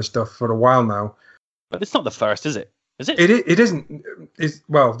this kind of stuff for a while now. But it's not the first, is it? Is it? It isn't.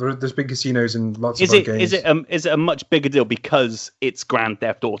 Well, there's big casinos in lots of other games. Is it a much bigger deal because it's Grand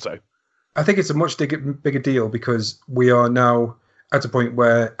Theft Auto? I think it's a much bigger deal because we are now at a point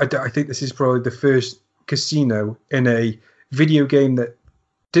where I think this is probably the first casino in a video game that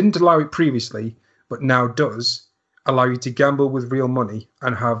didn't allow it previously, but now does allow you to gamble with real money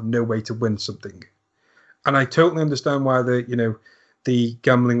and have no way to win something. And I totally understand why the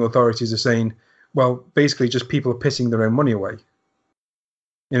gambling authorities are saying, well, basically just people are pissing their own money away.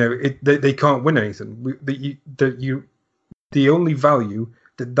 They can't win anything. The only value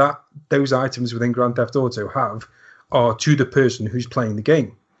that those items within Grand Theft Auto have are to the person who's playing the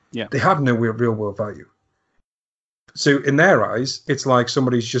game. Yeah, they have no real world value. So in their eyes, it's like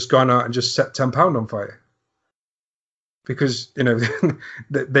somebody's just gone out and just set £10 on fire because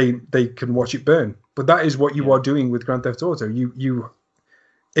they can watch it burn. But that is what you are doing with Grand Theft Auto. You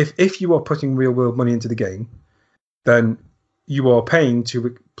if you are putting real world money into the game, then you are paying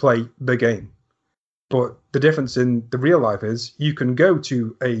to play the game. But the difference in the real life is you can go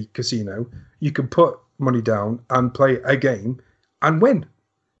to a casino, you can put money down and play a game and win.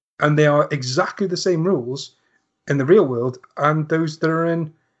 And they are exactly the same rules in the real world and those that are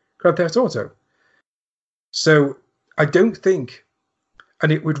in Grand Theft Auto. So I don't think,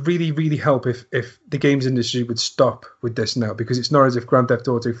 and it would really, really help if the games industry would stop with this now, because it's not as if Grand Theft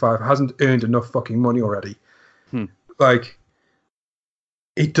Auto 5 hasn't earned enough fucking money already. Like,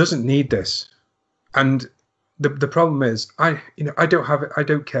 it doesn't need this. And the problem is, I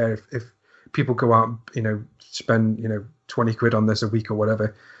don't care if people go out and, spend, 20 quid on this a week or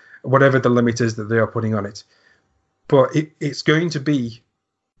whatever the limit is that they are putting on it. But it's going to be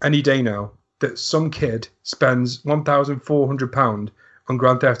any day now that some kid spends £1,400 on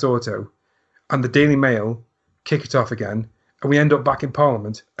Grand Theft Auto and the Daily Mail kick it off again, and we end up back in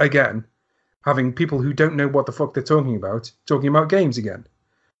Parliament again, having people who don't know what the fuck they're talking about games again.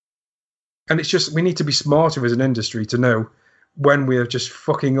 And it's just, we need to be smarter as an industry to know when we're just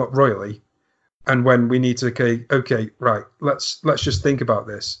fucking up royally and when we need to, okay, right, let's just think about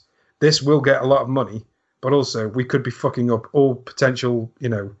this. This will get a lot of money, but also we could be fucking up all potential,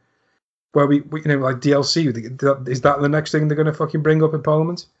 where we like DLC. Is that the next thing they're going to fucking bring up in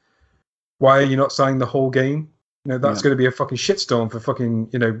Parliament? Why are you not signing the whole game? That's going to be a fucking shitstorm for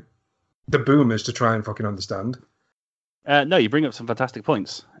fucking, the boomers to try and fucking understand. No, you bring up some fantastic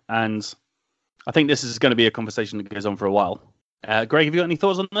points. And I think this is going to be a conversation that goes on for a while. Greg, have you got any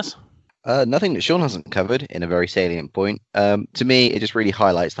thoughts on this? Nothing that Sean hasn't covered in a very salient point. To me, it just really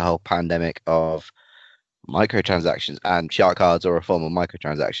highlights the whole pandemic of microtransactions, and shark cards are a form of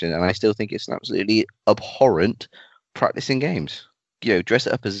microtransaction, and I still think it's an absolutely abhorrent practice in games. Dress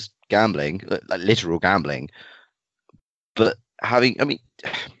it up as gambling, like literal gambling, but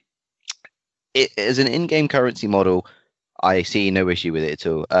it as an in-game currency model, I see no issue with it at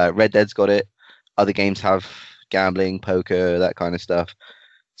all. Red Dead's got it. Other games have gambling, poker, that kind of stuff.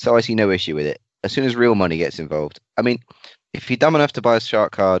 So I see no issue with it. As soon as real money gets involved. If you're dumb enough to buy a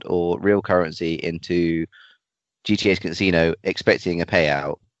shark card or real currency into GTA's casino expecting a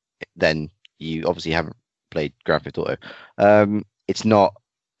payout, then you obviously haven't played Grand Theft Auto. You're not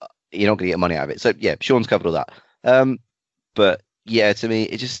going to get money out of it. So yeah, Sean's covered all that. But yeah, to me,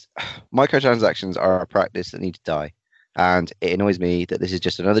 it just, microtransactions are a practice that need to die. And it annoys me that this is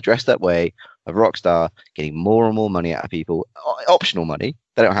just another dressed up way of Rockstar getting more and more money out of people. Optional money.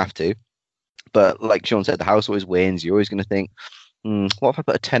 They don't have to. But like Sean said, the house always wins. You're always going to think, what if I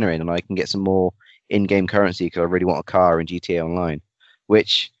put a tenner in and I can get some more in-game currency because I really want a car in GTA Online?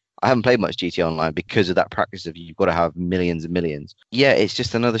 Which I haven't played much GTA Online because of that practice of you've got to have millions and millions. Yeah, it's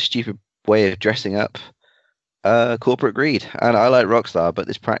just another stupid way of dressing up corporate greed. And I like Rockstar, but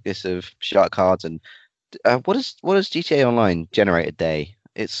this practice of shark cards and what does GTA Online generate a day?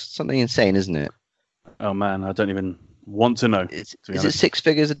 It's something insane, isn't it? Oh man, I don't even want to know. Is it 6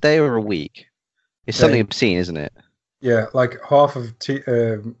 figures a day or a week? It's something obscene, isn't it? Yeah, like half of Take-Two's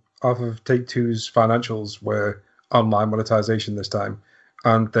financials were online monetization this time,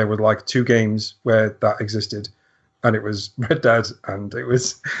 and there were like 2 games where that existed, and it was Red Dead and it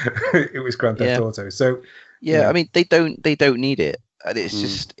was Grand Theft Auto. So yeah, they don't need it, and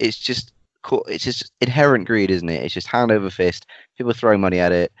it's just inherent greed, isn't it? It's just hand over fist. People throwing money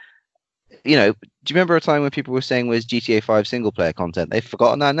at it. Do you remember a time when people were saying where's GTA 5 single player content? They've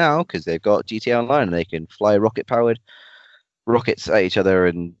forgotten that now because they've got GTA Online and they can fly rocket-powered rockets at each other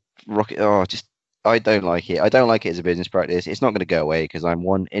and I don't like it. I don't like it as a business practice. It's not going to go away because I'm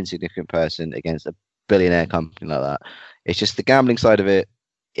one insignificant person against a billionaire company like that. It's just the gambling side of it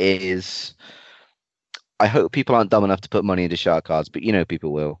is. I hope people aren't dumb enough to put money into shark cards, but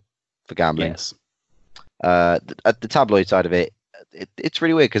people will for gambling. Yes. At the tabloid side of it, it's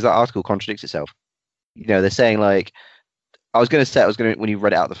really weird because that article contradicts itself. They're saying like, when you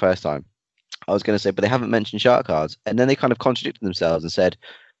read it out the first time, I was going to say, but they haven't mentioned shark cards, and then they kind of contradicted themselves and said,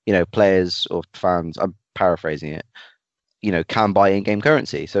 players or fans, I'm paraphrasing it, can buy in-game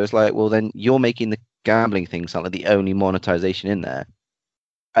currency. So it's like, well, then you're making the gambling thing sound like the only monetization in there.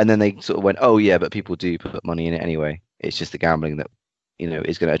 And then they sort of went, oh yeah, but people do put money in it anyway. It's just the gambling that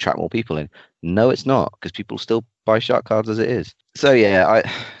is going to attract more people in. No, it's not, because people still buy shark cards as it is. So yeah,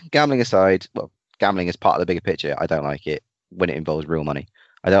 gambling aside, well, gambling is part of the bigger picture. I don't like it when it involves real money.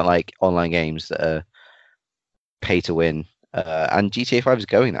 I don't like online games that are pay to win. And GTA 5 is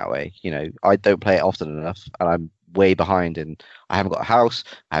going that way. I don't play it often enough, and I'm way behind, and I haven't got a house,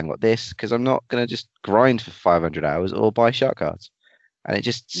 I haven't got this, because I'm not going to just grind for 500 hours or buy shark cards. And it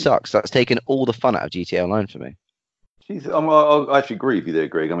just sucks. That's taken all the fun out of GTA Online for me. I actually agree with you there,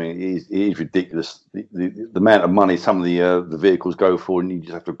 Greg. I mean, it is ridiculous the amount of money some of the vehicles go for, and you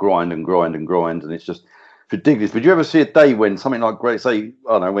just have to grind, and it's just ridiculous. But do you ever see a day when something like, say,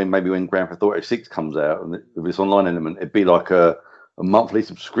 I don't know, when Grand Theft Auto 6 comes out and with this online element, it'd be like a monthly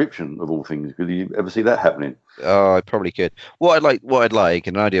subscription of all things? Could you ever see that happening? Oh, I probably could. What I'd like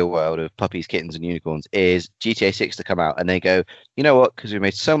in an ideal world of puppies, kittens, and unicorns is GTA 6 to come out, and they go, you know what? Because we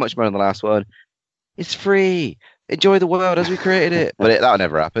made so much money on the last one, it's free. Enjoy the world as we created it. But that'll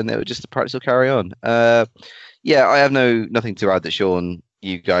never happen. It would just the price will carry on. Yeah, I have nothing to add that Sean,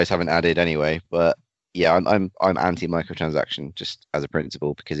 you guys haven't added anyway. But yeah, I'm anti microtransaction just as a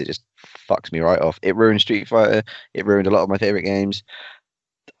principle because it just fucks me right off. It ruined Street Fighter. It ruined a lot of my favorite games.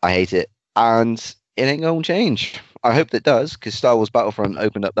 I hate it, and it ain't gonna change. I hope that it does, because Star Wars Battlefront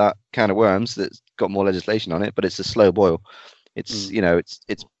opened up that can of worms that's got more legislation on it. But it's a slow boil. It's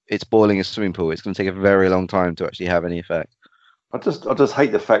it's boiling a swimming pool. It's going to take a very long time to actually have any effect. I just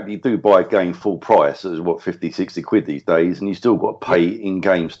hate the fact that you do buy a game full price as 50, 60 quid these days, and you still got to pay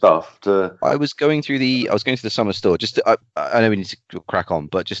in-game stuff to. I was going through the summer store. I know we need to crack on,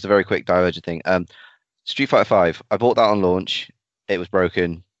 but just a very quick divergent thing. Street Fighter 5. I bought that on launch. It was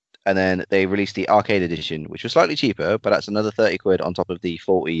broken, and then they released the arcade edition, which was slightly cheaper, but that's another 30 quid on top of the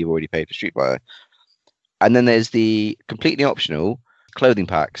 40 you've already paid for Street Fighter. And then there's the completely optional clothing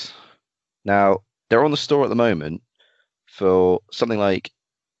packs. Now they're on the store at the moment for something like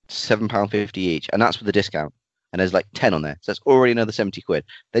 £7.50 each, and that's with the discount. And there's like 10 on there, so that's already another 70 quid.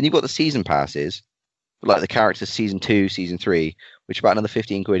 Then you've got the season passes, like the characters season 2, season 3, which are about another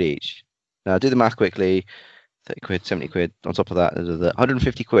 15 quid each. Now do the math quickly: 30 quid, 70 quid. On top of that, there's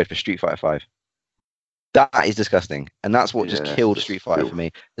 150 quid for Street Fighter 5. That is disgusting, and that's what just killed Street Fighter for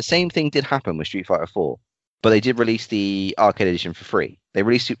me. The same thing did happen with Street Fighter 4. But they did release the arcade edition for free. They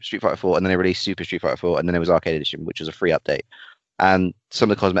released Super Street Fighter 4, and then they released Super Street Fighter 4, and then there was arcade edition, which was a free update. And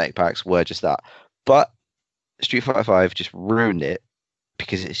some of the cosmetic packs were just that. But Street Fighter 5 just ruined it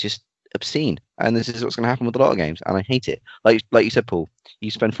because it's just obscene. And this is what's going to happen with a lot of games, and I hate it. Like you said, Paul,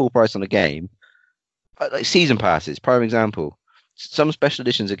 you spend full price on a game. Like season passes, prime example. Some special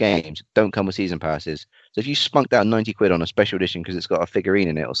editions of games don't come with season passes. So if you spunked out 90 quid on a special edition because it's got a figurine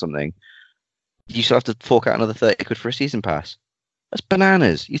in it or something, you still have to fork out another 30 quid for a season pass. That's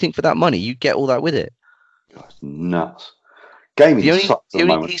bananas. You think for that money you get all that with it? That's nuts. Gaming sucks. The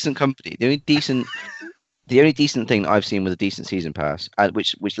only decent company, the only decent thing that I've seen with a decent season pass,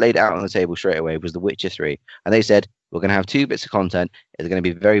 which laid it out on the table straight away, was The Witcher 3. And they said, we're going to have 2 bits of content. It's going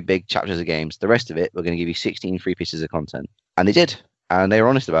to be very big chapters of games. The rest of it, we're going to give you 16 free pieces of content. And they did. And they were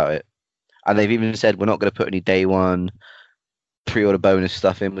honest about it. And they've even said, we're not going to put any day one pre-order bonus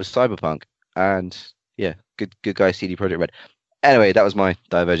stuff in with Cyberpunk. And yeah, good guy CD Projekt Red. Anyway, that was my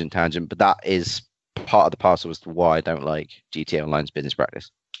divergent tangent, but that is part of the parcel as to why I don't like GTA Online's business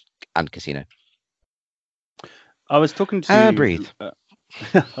practice and casino. I was talking to breathe. I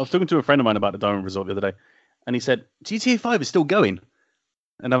was talking to a friend of mine about the Diamond Resort the other day, and he said GTA 5 is still going,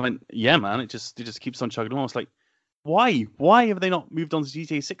 and I went, yeah, man, it just keeps on chugging along. I was like, why have they not moved on to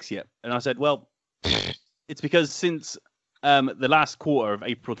GTA 6 yet? And I said, well, it's because since the last quarter of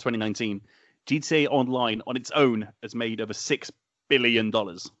April 2019. GTA Online on its own has made over $6 billion.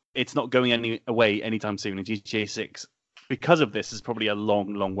 It's not going away anytime soon. And GTA 6, because of this, is probably a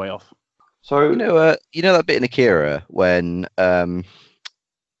long, long way off. So you know that bit in Akira when Tetsuo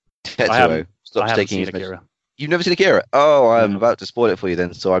stops taking his Akira. You've never seen Akira? Oh, I'm about to spoil it for you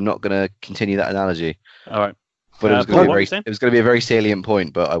then, so I'm not going to continue that analogy. All right. But it was going to be a very salient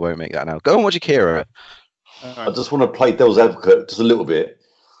point, but I won't make that now. Go and watch Akira. Right. I just want to play devil's advocate just a little bit.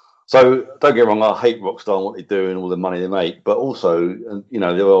 So don't get me wrong, I hate Rockstar and what they do and all the money they make, but also,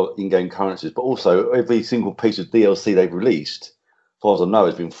 there are in-game currencies, but also every single piece of DLC they've released, as far as I know,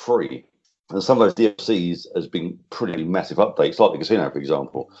 has been free. And some of those DLCs has been pretty massive updates, like the casino, for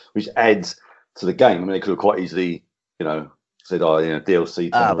example, which adds to the game. I mean, they could have quite easily, said, DLC.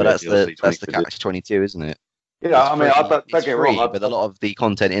 But that's the catch-22, isn't it? Yeah, I mean, don't get me wrong, but a lot of the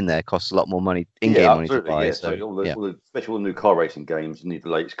content in there costs a lot more money, in-game money to buy. Yeah. So all the special new car racing games, you need the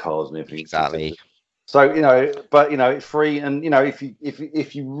latest cars and everything. Exactly. So it's free, and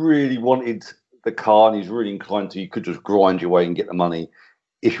if you really wanted the car and he's really inclined to, you could just grind your way and get the money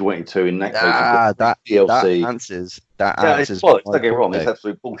if you wanted to. In that case, that DLC answers. That answers. Don't get me wrong, it's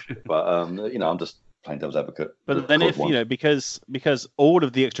absolute bullshit. But I'm just playing devil's advocate. But then because all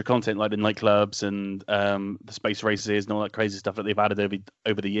of the extra content, like the nightclubs and the space races and all that crazy stuff that they've added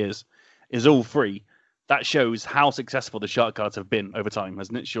over the years, is all free, that shows how successful the shark cards have been over time,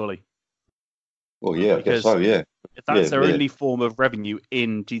 hasn't it? Surely. Well, yeah, I guess so. Yeah. If that's their only form of revenue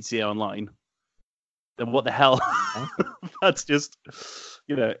in GTA Online, then what the hell? That's just,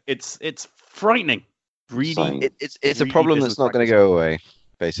 it's frightening. Really, it's a problem that's not going to go away.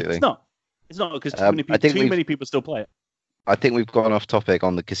 Basically, it's not because too many people still play it. I think we've gone off topic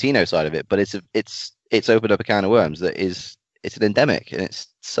on the casino side of it, but it's opened up a can of worms it's an endemic and it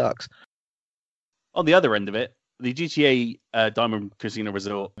sucks. On the other end of it, the GTA Diamond Casino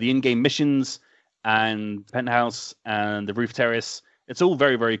Resort, the in-game missions and penthouse and the roof terrace, it's all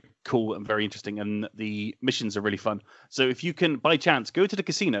very, very cool and very interesting, and the missions are really fun. So if you can, by chance, go to the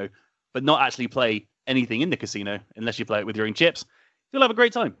casino, but not actually play anything in the casino, unless you play it with your own chips, you'll have a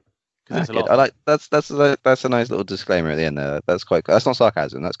great time. That's good. I like that's a nice little disclaimer at the end there. That's quite cool. That's not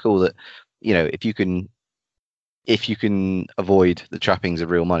sarcasm. That's cool that, if you can avoid the trappings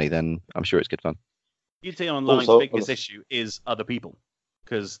of real money, then I'm sure it's good fun. GTA Online's biggest issue is other people,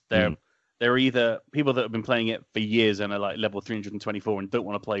 because they're either people that have been playing it for years and are like level 324 and don't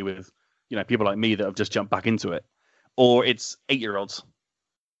want to play with people like me that have just jumped back into it, or it's 8-year-olds.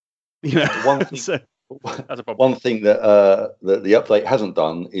 So that's a problem. One thing that the update hasn't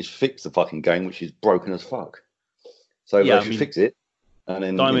done is fix the fucking game, which is broken as fuck. So they should fix it. And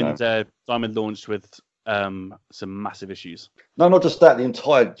then Diamond launched with some massive issues. No, not just that. The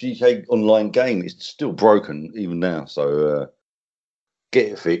entire GTA Online game is still broken even now. So get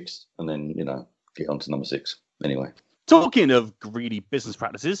it fixed, and then get on to number 6. Anyway, talking of greedy business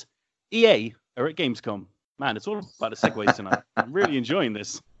practices, EA are at Gamescom. Man, it's all about the segues tonight. I'm really enjoying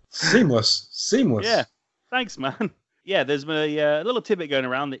this. Seamless. Yeah, thanks, man. Yeah, there's been a little tidbit going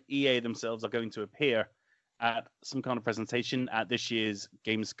around that EA themselves are going to appear at some kind of presentation at this year's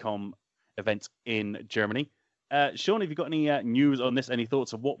Gamescom event in Germany. Sean, have you got any news on this? Any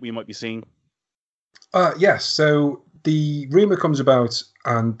thoughts of what we might be seeing? Yes. So the rumor comes about,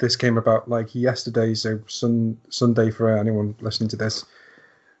 and this came about like yesterday, so Sunday for anyone listening to this.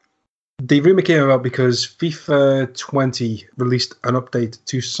 The rumor came about because FIFA 20 released an update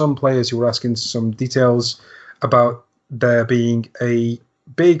to some players who were asking some details about there being a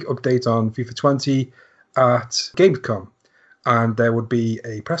big update on FIFA 20 at Gamescom, and there would be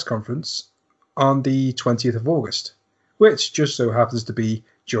a press conference on the 20th of August, which just so happens to be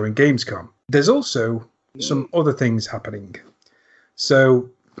during Gamescom. There's also some other things happening. So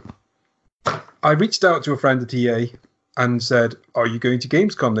I reached out to a friend at EA and said, "Are you going to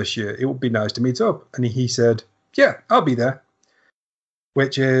Gamescom this year? It would be nice to meet up." And he said, "Yeah, I'll be there,"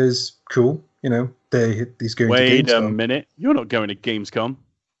 which is cool. He's going to Gamescom. Wait a minute. You're not going to Gamescom?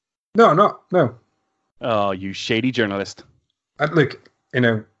 No, I'm not. No. Oh, you shady journalist. Look,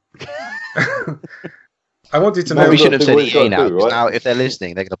 I wanted to know. We should have said EA now. Right? Now, if they're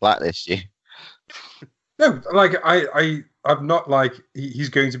listening, they're going to blacklist you. No, like I'm not like he's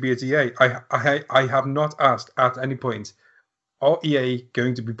going to be at EA. I have not asked at any point, are EA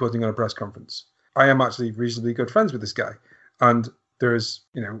going to be putting on a press conference? I am actually reasonably good friends with this guy, and there is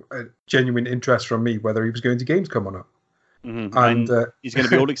a genuine interest from me whether he was going to Gamescom or not. Mm-hmm. And he's going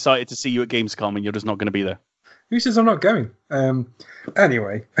to be all excited to see you at Gamescom, and you're just not going to be there. Who says I'm not going?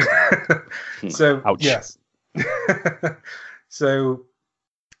 Anyway, so ouch. Yes, so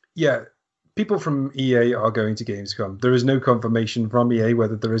yeah. People from EA are going to Gamescom. There is no confirmation from EA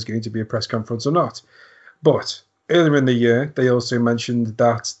whether there is going to be a press conference or not. But earlier in the year, they also mentioned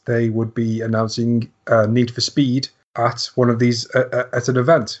that they would be announcing Need for Speed at one of these at an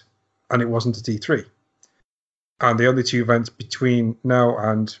event, and it wasn't at E3. And the only 2 events between now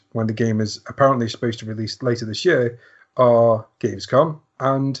and when the game is apparently supposed to release later this year are Gamescom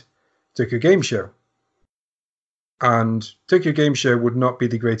and Tokyo Game Show. And Tokyo Game Show would not be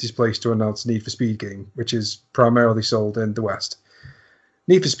the greatest place to announce Need for Speed game, which is primarily sold in the West.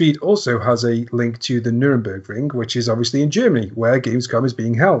 Need for Speed also has a link to the Nuremberg Ring, which is obviously in Germany, where Gamescom is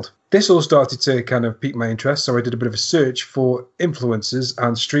being held. This all started to kind of pique my interest, so I did a bit of a search for influencers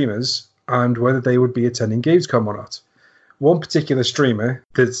and streamers and whether they would be attending Gamescom or not. One particular streamer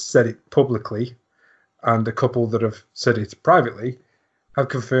that said it publicly, and a couple that have said it privately, have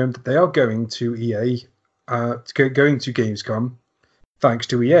confirmed that they are going to EA, going to Gamescom, thanks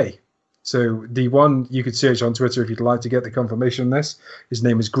to EA. So the one you could search on Twitter if you'd like to get the confirmation on this, his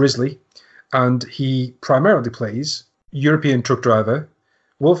name is Grizzly, and he primarily plays European Truck Driver,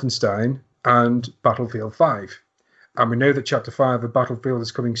 Wolfenstein, and Battlefield 5. And we know that Chapter 5 of Battlefield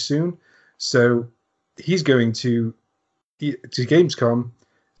is coming soon, so he's going to Gamescom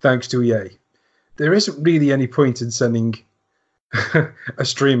thanks to EA. There isn't really any point in sending a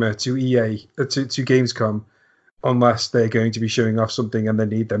streamer to EA to Gamescom unless they're going to be showing off something and they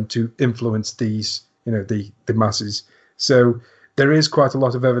need them to influence these, the masses. So there is quite a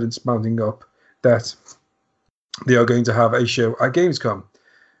lot of evidence mounting up that they are going to have a show at Gamescom.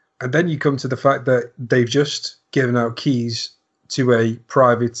 And then you come to the fact that they've just given out keys to a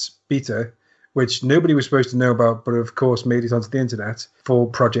private beta, which nobody was supposed to know about, but of course made it onto the internet, for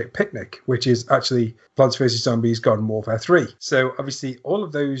Project Picnic, which is actually Plants vs Zombies Garden Warfare 3. So obviously all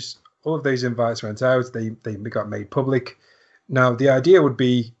of those invites went out. They got made public. Now the idea would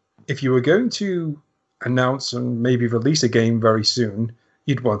be, if you were going to announce and maybe release a game very soon,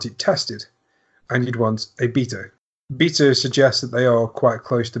 you'd want it tested, and you'd want a beta. Beta suggests that they are quite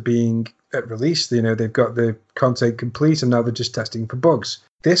close to being at release. You know, they've got the content complete, and now they're just testing for bugs.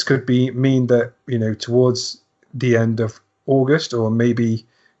 This could mean that, you know, towards the end of August or maybe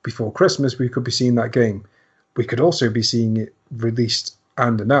before Christmas, we could be seeing that game. We could also be seeing it released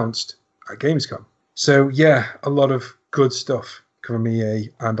and announced at Gamescom. So yeah, a lot of good stuff from EA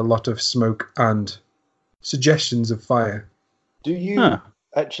and a lot of smoke and suggestions of fire. Do you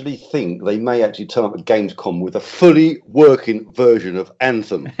actually think they may actually turn up at Gamescom with a fully working version of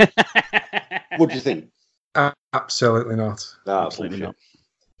Anthem? What do you think? Absolutely not. Absolutely not.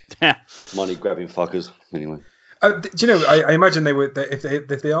 Money grabbing fuckers. Anyway. Do you know? I imagine they would,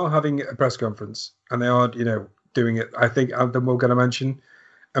 if they are having a press conference and they are, you know, doing it. I think Anthem will get a mention.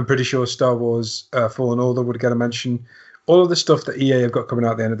 I'm pretty sure Star Wars Fallen Order would get a mention. All of the stuff that EA have got coming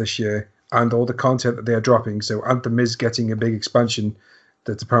out at the end of this year, and all the content that they are dropping. So Anthem is getting a big expansion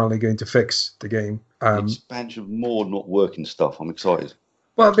that's apparently going to fix the game. Expansion of more not working stuff. I'm excited.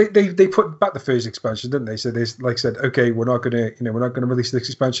 Well, they put back the first expansion, didn't they? So they like said, okay, we're not gonna release this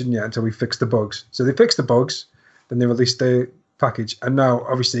expansion yet until we fix the bugs. So they fixed the bugs, then they released the package, and now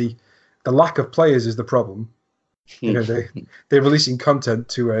obviously the lack of players is the problem. You know, they're releasing content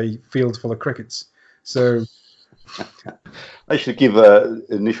to a field full of crickets. So they should give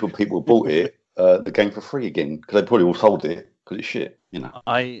initial people who bought it the game for free again, because they probably all sold it because it's shit. You know,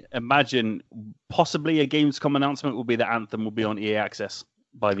 I imagine possibly a Gamescom announcement will be that Anthem will be on EA Access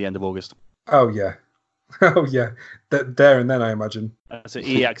by the end of August. Oh yeah, there and then I imagine. So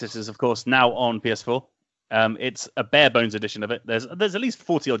EA Access is of course now on PS4. It's a bare bones edition of it. There's at least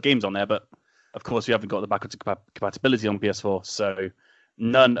 40 odd games on there, but of course we haven't got the backwards compatibility on PS4, so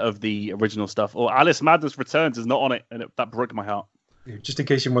none of the original stuff. Or Alice Madness Returns is not on it, and that broke my heart. Just in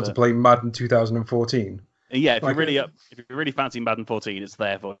case you want to play Madden 2014. Yeah, if you really fancy Madden 14, it's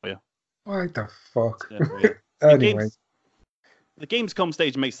there for you. What the fuck? Anyway. The Gamescom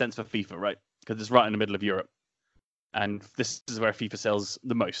stage makes sense for FIFA, right? Because it's right in the middle of Europe. And this is where FIFA sells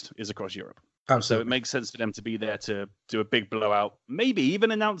the most, is across Europe. Absolutely. So it makes sense for them to be there to do a big blowout. Maybe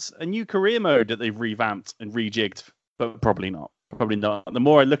even announce a new career mode that they've revamped and rejigged. But probably not. Probably not. The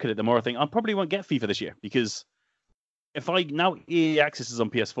more I look at it, the more I think I probably won't get FIFA this year. Because if now EA Access is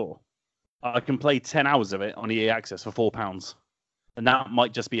on PS4, I can play 10 hours of it on EA Access for £4. And that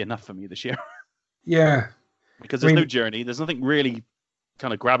might just be enough for me this year. Yeah. Because there's no journey. There's nothing really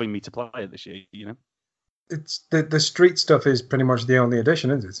kind of grabbing me to play it this year, you know? It's the street stuff is pretty much the only addition,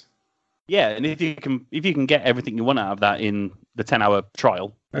 isn't it? Yeah, and if you can get everything you want out of that in the 10-hour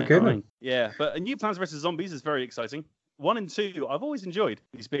trial. Okay, then. Yeah, but a new Plants vs. Zombies is very exciting. 1 and 2, I've always enjoyed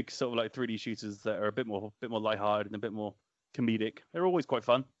these big sort of like 3D shooters that are a bit more lighthearted and a bit more comedic. They're always quite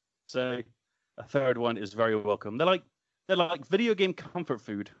fun. So a third one is very welcome. They're like video game comfort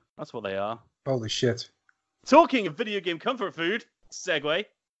food. That's what they are. Holy shit. Talking of video game comfort food, segue.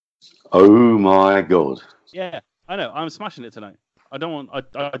 Oh my god. Yeah, I know. I'm smashing it tonight. I don't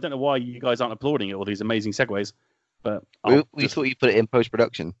know why you guys aren't applauding it, all these amazing segues. But we thought you put it in post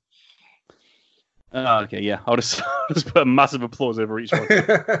production. Okay, yeah. I'll just put a massive applause over each one.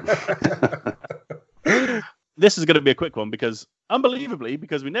 This is going to be a quick one because, unbelievably,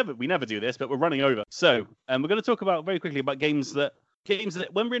 because we never do this, but we're running over. So, we're going to talk very quickly about games that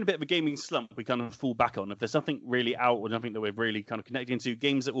when we're in a bit of a gaming slump, we kind of fall back on. If there's something really out or nothing that we're really kind of connecting to,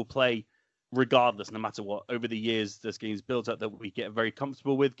 games that we'll play regardless, no matter what. Over the years, there's games built up that we get very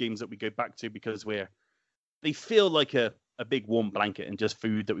comfortable with, games that we go back to because they feel like a big warm blanket and just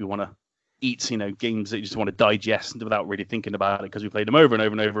food that we want to eat, you know, games that you just want to digest without really thinking about it because we played them over and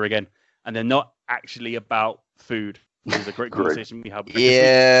over and over again. And they're not actually about food, which is a great conversation we have.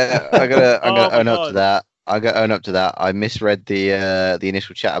 Yeah, I gotta own up to that. I got to own up to that. I misread the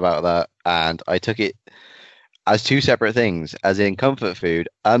initial chat about that, and I took it as two separate things, as in comfort food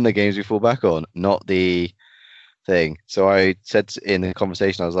and the games we fall back on, not the thing. So I said in the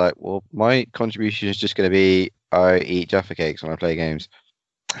conversation, I was like, well, my contribution is just going to be I eat Jaffa cakes when I play games.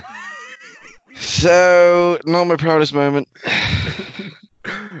 So, not my proudest moment.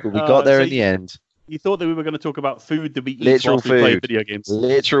 But we got there in the end. You thought that we were going to talk about food that we eat Literal whilst we play video games.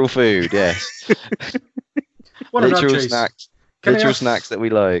 Literal food, yes. Literal snacks. Literal snacks that we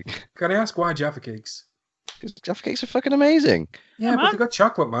like. Can I ask why Jaffa cakes? Because Jaffa Cakes are fucking amazing. Yeah, but they got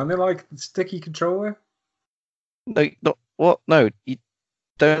chocolate, man. They're like sticky controller. No, not what? No, you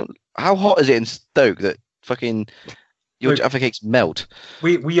don't. How hot is it in Stoke that fucking your Jaffa Cakes melt?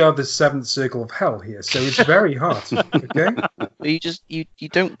 We are the seventh circle of hell here, so it's very hot. Okay. But you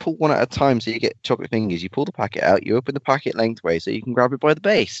don't pull one at a time so you get chocolate fingers. You pull the packet out, you open the packet lengthways so you can grab it by the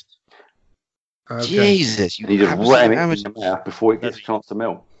base. Okay. Jesus, you need to ram it in your mouth before it gets a chance to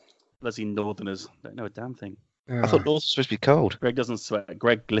melt. Bloody Northerners don't know a damn thing. I thought North was supposed to be cold. Greg doesn't sweat.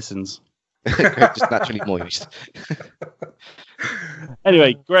 Greg glistens. Greg just naturally moist.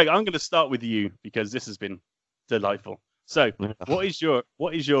 Anyway, Greg, I'm going to start with you because this has been delightful. So, what is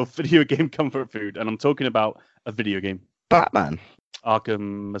your video game comfort food? And I'm talking about a video game. Batman.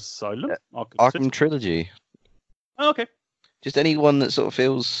 Arkham Asylum? Arkham Trilogy. Oh, okay. Just anyone that sort of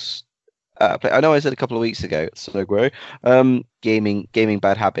feels... I know I said a couple of weeks ago, gaming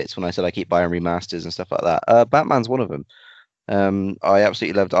bad habits when I said I keep buying remasters and stuff like that. Batman's one of them. I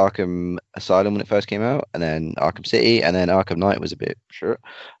absolutely loved Arkham Asylum when it first came out, and then Arkham City, and then Arkham Knight was a bit short.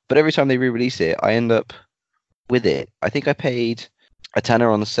 But every time they re-release it, I end up with it. I think I paid a tenner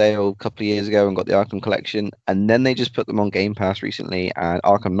on the sale a couple of years ago and got the Arkham Collection, and then they just put them on Game Pass recently, and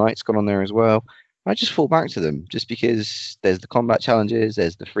Arkham Knight's gone on there as well. I just fall back to them just because there's the combat challenges,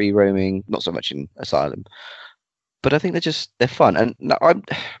 there's the free roaming, not so much in Asylum, but I think they're fun. And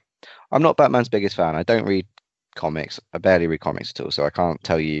I'm not Batman's biggest fan. I don't read comics. I barely read comics at all, so I can't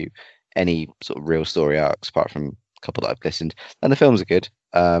tell you any sort of real story arcs apart from a couple that I've listened. And the films are good.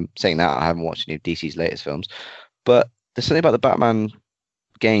 Saying that, I haven't watched any of DC's latest films, but there's something about the Batman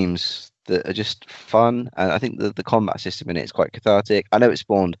games that are just fun, and I think the combat system in it is quite cathartic. I know it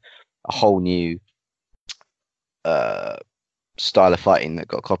spawned a whole new style of fighting that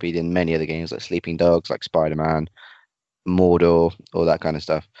got copied in many other games like Sleeping Dogs, like Spider-Man, Mordor, all that kind of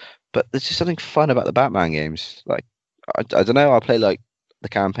stuff. But there's just something fun about the Batman games. Like I don't know, I'll play like the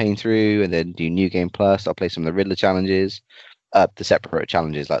campaign through and then do New Game Plus. I'll play some of the Riddler challenges, the separate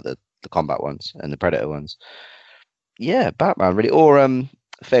challenges like the combat ones and the Predator ones. Yeah, Batman really. Or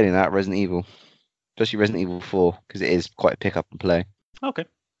failing that, Resident Evil, especially Resident Evil 4, because it is quite a pick up and play. Okay,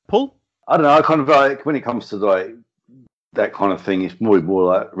 Paul. I don't know. I kind of like when it comes to like that kind of thing. It's more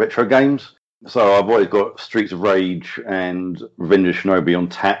like retro games. So I've always got Streets of Rage and Revenge of Shinobi on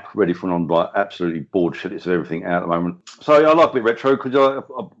tap, ready for when I'm like absolutely bored shitless of everything out at the moment. So I like a bit retro because I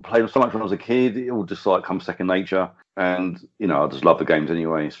played so much when I was a kid. It all just like comes second nature, and I just love the games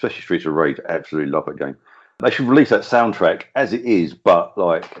anyway. Especially Streets of Rage. I absolutely love that game. They should release that soundtrack as it is, but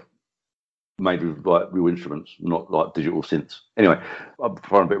like made with like real instruments, not like digital synths. Anyway, I'm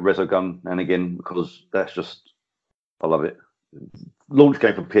trying a bit of Resogun and again because that's just, I love it. Launch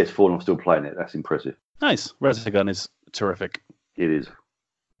game for PS4 and I'm still playing it. That's impressive. Nice. Resogun is terrific. It is.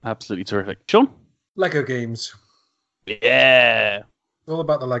 Absolutely terrific. Sean? Lego games. Yeah. All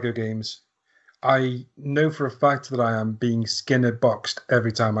about the Lego games. I know for a fact that I am being Skinner boxed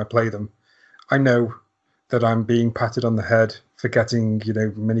every time I play them. I know that I'm being patted on the head for getting,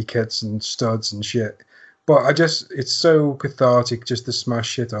 mini kits and studs and shit. But it's so cathartic just to smash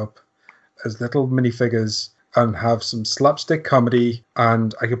shit up as little minifigures and have some slapstick comedy.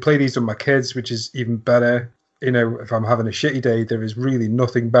 And I can play these with my kids, which is even better. If I'm having a shitty day, there is really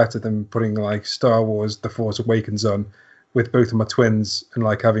nothing better than putting like Star Wars The Force Awakens on with both of my twins and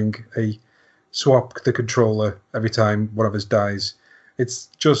like having a swap the controller every time one of us dies. It's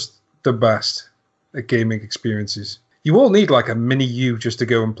just the best at gaming experiences. You all need like a mini you just to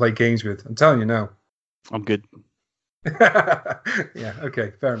go and play games with. I'm telling you now. I'm good. Yeah,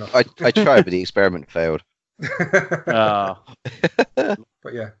 okay, fair enough. I tried, but the experiment failed. But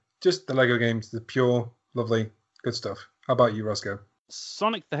yeah, just the Lego games, the pure, lovely, good stuff. How about you, Roscoe?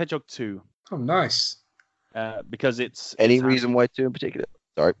 Sonic the Hedgehog 2. Oh, nice. Because it's... Any reason why 2 in particular?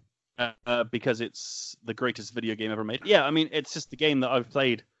 Sorry. Because it's the greatest video game ever made. Yeah, I mean, it's just the game that I've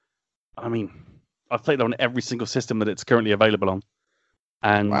played. I mean, I've played on every single system that it's currently available on.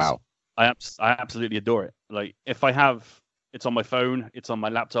 And wow. I absolutely adore it. Like, if I have... It's on my phone, it's on my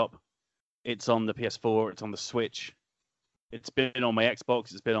laptop, it's on the PS4, it's on the Switch, it's been on my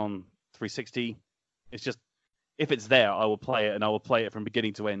Xbox, it's been on 360. It's just, if it's there, I will play it, and I will play it from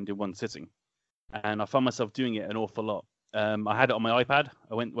beginning to end in one sitting. And I found myself doing it an awful lot. I had it on my iPad.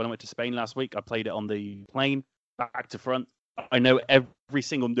 When I went to Spain last week, I played it on the plane, back to front. I know every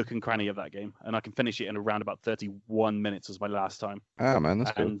single nook and cranny of that game, and I can finish it in around about 31 minutes was my last time. Oh, man,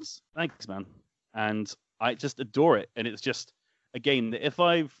 that's cool. Thanks, man. And I just adore it. And it's just, again, if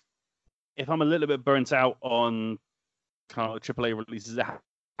I'm a little bit burnt out on kind of AAA releases, it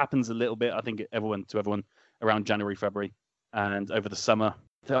happens a little bit. I think everyone around January, February, and over the summer,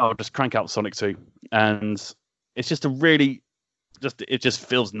 I'll just crank out Sonic 2. and it's just a really, it just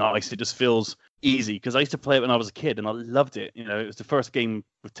feels nice. It just feels easy because I used to play it when I was a kid, and I loved it. You know, it was the first game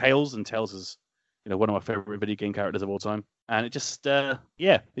with Tails, and Tails is, you know, one of my favorite video game characters of all time. And it just,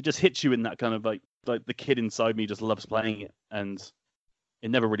 it just hits you in that kind of like the kid inside me just loves playing it, and it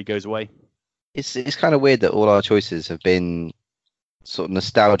never really goes away. It's kind of weird that all our choices have been sort of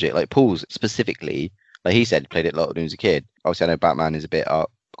nostalgic. Like Paul's specifically, like he said, he played it a lot when he was a kid. Obviously, I know Batman is a bit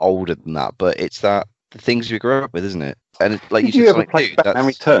older than that, but it's the things we grew up with, isn't it? And like Did you ever play Batman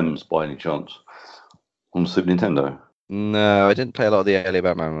Returns by any chance on Super Nintendo? No, I didn't play a lot of the early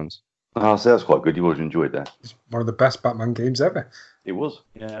Batman ones. Oh, so that's quite good. You always enjoyed that. It's one of the best Batman games ever. It was.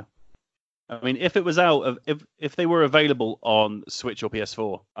 Yeah. I mean, if it was out, if they were available on Switch or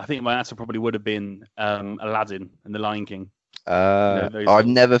PS4, I think my answer probably would have been Aladdin and The Lion King. I've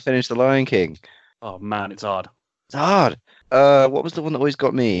never finished The Lion King. Oh man, it's hard. It's hard. What was the one that always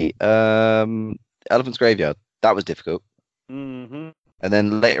got me? Elephant's Graveyard. That was difficult. Mm-hmm. And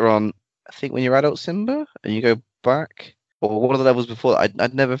then later on, I think when you're adult Simba and you go back, or one of the levels before,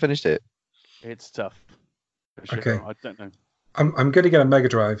 I'd never finished it. It's tough. Sure. Okay. I don't know. I'm going to get a Mega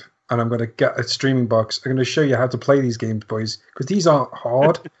Drive, and I'm going to get a streaming box. I'm going to show you how to play these games, boys, because these aren't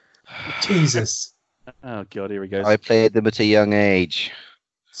hard. Jesus. Oh god, here we go. I played them at a young age.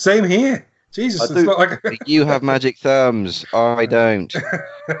 Same here. Jesus, it's not like You have magic thumbs. I don't.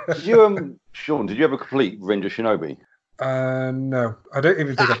 Did you, Sean? Did you ever complete Revenge of Shinobi? No, I don't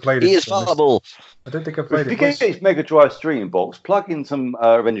even think I played it. He is fallible. I don't think I played If it. you get his Mega Drive streaming box, plug in some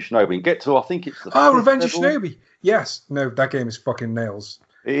Revenge of Shinobi and get to, I think it's the Revenge of level. Shinobi. Yes, no, that game is fucking nails.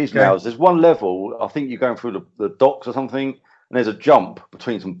 It is nails. There's one level, I think you're going through the docks or something, and there's a jump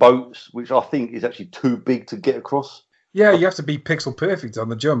between some boats, which I think is actually too big to get across. Yeah, you have to be pixel perfect on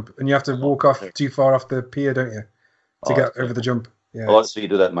the jump, and you have to walk off too far off the pier, don't you, to get over the jump? Yeah. I like to see you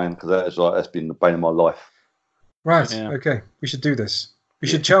do that, man, because that's been the bane of my life. Right. Yeah. Okay. We should do this. We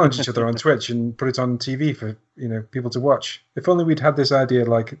should challenge each other on Twitch and put it on TV for people to watch. If only we'd had this idea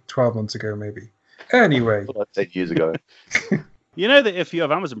like 12 months ago, maybe. Anyway, Like 10 years ago. You know that if you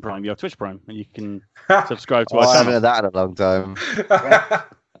have Amazon Prime, you have Twitch Prime, and you can subscribe to I our haven't channel had that in a long time.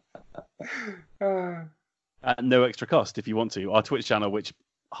 at no extra cost if you want to. Our Twitch channel, which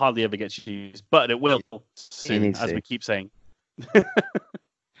hardly ever gets used, but it will soon, as we keep saying.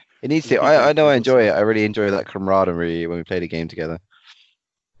 It needs to. I know I enjoy it. I really enjoy that camaraderie when we play the game together.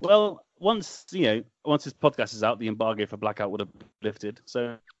 Well, once this podcast is out, the embargo for Blackout would have lifted.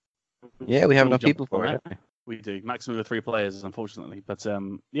 So Yeah, we have we'll enough jump people for on it. that. We do. Maximum of 3 players, unfortunately. But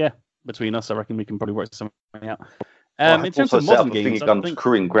yeah, between us, I reckon we can probably work something out. In terms of modern games, I think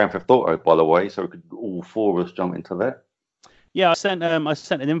crew in Grand Theft Auto, by the way, so we could all 4 of us jump into that. Yeah, I sent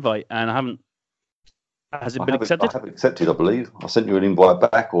an invite, and I haven't. Has it been accepted? I haven't accepted, I believe. I sent you an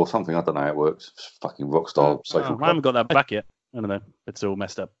invite back or something. I don't know how it works. It's fucking Rockstar social. I haven't got that back yet. I don't know. It's all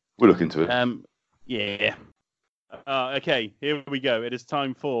messed up. We'll look into it. Yeah. Okay, here we go. It is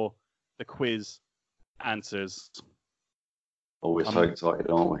time for the quiz answers. Oh, we're so excited,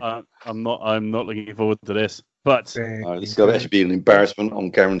 aren't we? I'm not looking forward to this, but This is going to actually be an embarrassment. I'm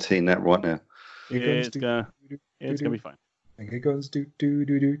guaranteeing that right now. it's gonna be fine. And it goes do.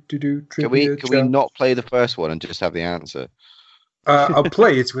 Can we not play the first one and just have the answer? I'll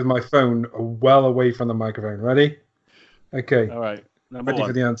play it with my phone well away from the microphone. Ready? Okay. All right. Number Ready one.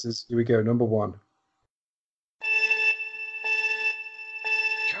 for the answers. Here we go. Number 1.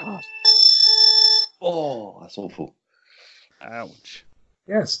 God. Oh, that's awful. Ouch.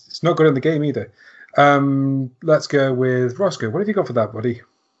 Yes, it's not good in the game either. Let's go with Roscoe. What have you got for that, buddy?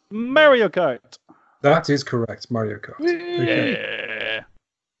 Mario Kart. That is correct, Mario Kart. Okay. Yeah.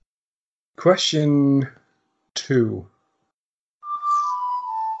 Question 2.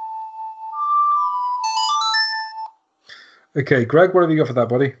 Okay, Greg, what have you got for that,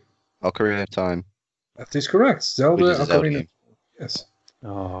 buddy? Ocarina of Time. That is correct. Zelda Which is a Zelda Ocarina. game. Yes.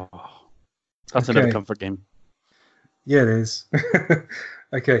 Oh, that's Okay. another comfort game. Yeah, it is.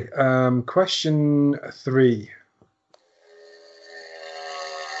 Okay, question 3.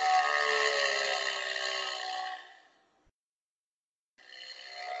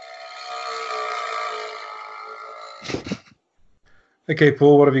 Okay,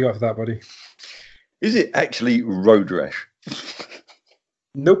 Paul, what have you got for that, buddy? Is it actually Road Rash?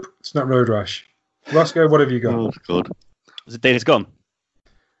 Nope, it's not Road Rash. Roscoe, what have you got? Oh, God. Is it Days Gone?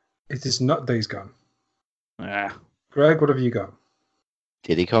 It is not Days Gone. Ah. Greg, what have you got?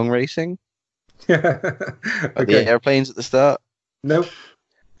 Diddy Kong Racing? Okay. Are the airplanes at the start? Nope.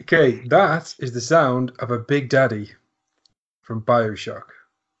 Okay, that is the sound of a Big Daddy from BioShock.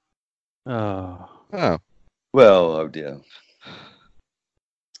 Oh. Oh. Well, oh dear.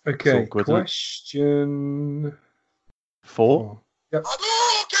 Okay, awkward, isn't it? question 4. Yep.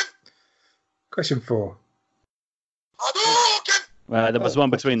 Question 4. There was one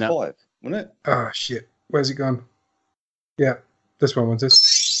between that. 5, wasn't it? Oh, shit. Where's it gone? Yeah, this one was it.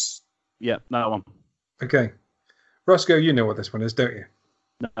 Yeah, that one. Okay. Roscoe, you know what this one is, don't you?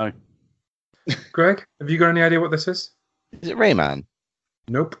 No. Greg, have you got any idea what this is? Is it Rayman?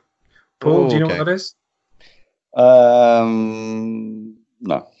 Nope. Paul, Oh, do you know okay. what that is?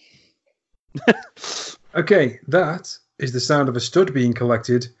 No. Okay, that is the sound of a stud being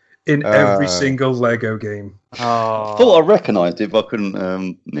collected in every single Lego game. I thought I recognised it, but I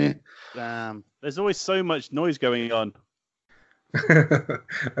couldn't. Yeah. Damn. There's always so much noise going on.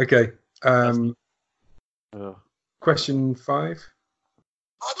 Okay. Ugh. Question 5.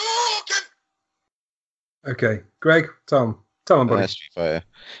 Okay, Greg, Tom, tell him, buddy. Street Fighter.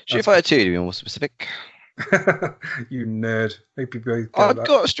 Street Fighter 2, to be more specific. You nerd. Make people get I've that.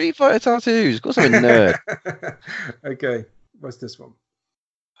 got Street Fighter tattoos. Of course I'm a nerd. Okay, what's this one?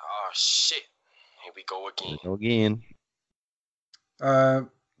 Oh shit. Here we go again. Again.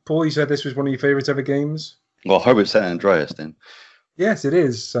 Paul, you said this was one of your favourite ever games? Well, I hope it's San Andreas then. Yes, it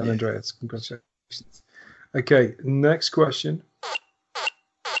is San Andreas. Congratulations. Okay, next question.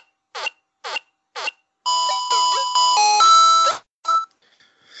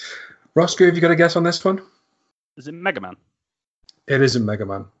 Roscoe, have you got a guess on this one? Is it Mega Man? It isn't Mega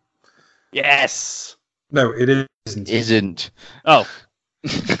Man. Yes. No, it isn't. Isn't. Oh.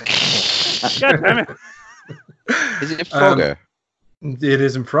 God damn it. Is it Frogger? It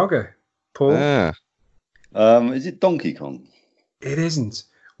isn't Frogger. Paul? Ah. Is it Donkey Kong? It isn't.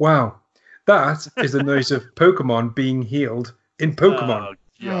 Wow. That is the noise of Pokemon being healed in Pokemon.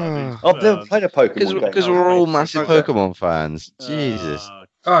 Oh, God. I've never played a Pokemon game. Because we're all massive Pokemon fans. Jesus.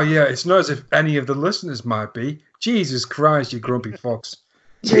 Oh, yeah, it's not as if any of the listeners might be. Jesus Christ, you grumpy fox.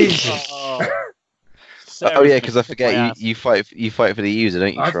 Jesus. Oh yeah, because I forget you fight for the user,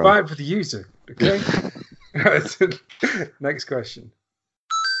 don't you? I Tron? fight for the user. Okay. Next question.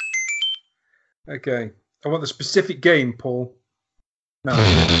 Okay. I want the specific game, Paul. No.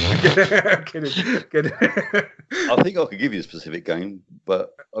 Kidding. I think I could give you a specific game,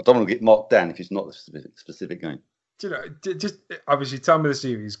 but I don't want to get marked down if it's not a specific game. Do you know, just obviously tell me the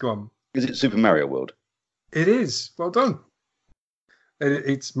series. Go on. Is it Super Mario World? It is. Well done.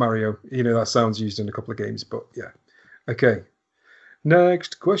 It's Mario. You know, that sound's used in a couple of games, but yeah. Okay.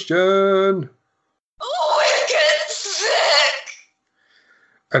 Next question. Oh, we're getting sick.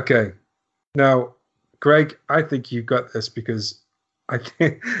 Okay. Now, Greg, I think you got this because I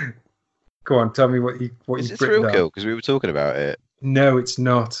think. Go on, tell me what Is you've it written Thrill down. Kill? Because we were talking about it. No, it's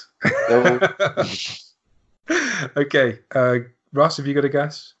not. No. Okay. Ross, have you got a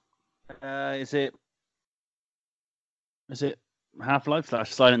guess? Is it Half-Life /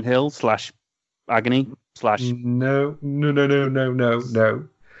 Silent Hill / Agony / No.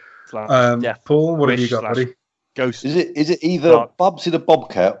 Death Paul, what have you Wish got, / buddy? Ghost? Is it either Dark. Bubsy the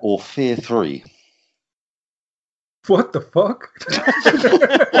Bobcat or Fear 3? What the fuck? Is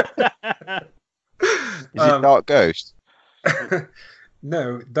it Dark Ghost?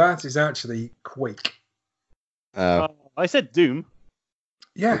 No, that is actually Quake. I said Doom.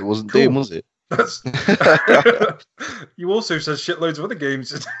 Yeah, It wasn't cool. Doom, was it? That's... You also said shitloads of other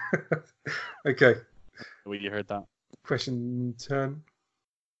games. Okay, Well, you heard that. question 10.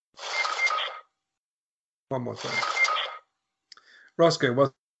 One more time. Roscoe,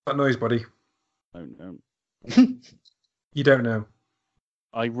 what's that noise, buddy? Oh, no. You don't know.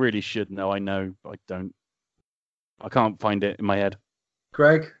 I really should know. I know, but I don't. I can't find it in my head.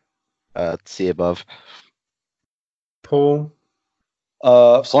 Greg? See above. Paul?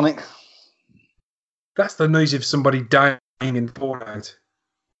 Sonic? That's the noise of somebody dying in Fortnite.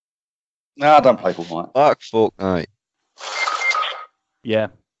 No, I don't play Fortnite. Dark Fortnite. Yeah,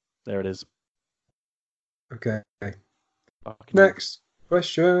 there it is. Okay. Fucking Next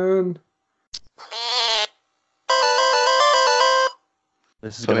question.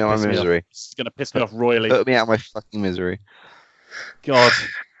 This is Put me going out to of my piss me off. misery. This is going to piss me off royally. Put me out of my fucking misery. God.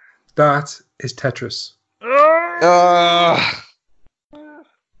 That is Tetris. Ah!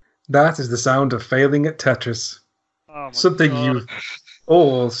 That is the sound of failing at Tetris. Oh my Something God. you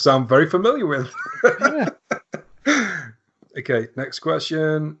all sound very familiar with. Okay, next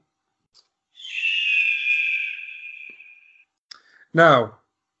question. Now,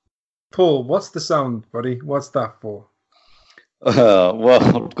 Paul, what's the sound, buddy? What's that for? Well,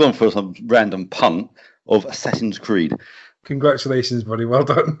 I've gone for some random pun of Assassin's Creed. Congratulations, buddy. Well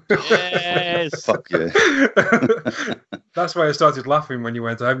done. Yes. Fuck yeah. That's why I started laughing when you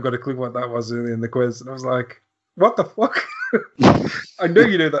went. I haven't got a clue what that was in the quiz. And I was like, What the fuck? I know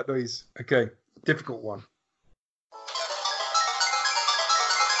you know that noise. Okay, difficult one.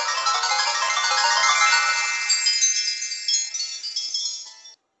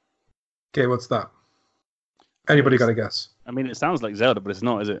 Okay, what's that? Anybody got a guess? I mean, it sounds like Zelda, but it's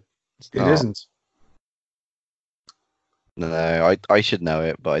not, is it? It isn't. No, I should know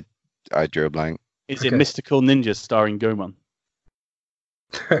it, but I drew a blank. Is it Mystical Ninja starring Gomon?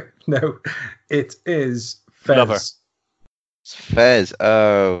 No, it is Fez. Lover. It's Fez.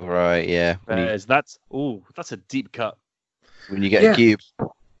 Oh, right, yeah. Fez. That's a deep cut. When you get a cube.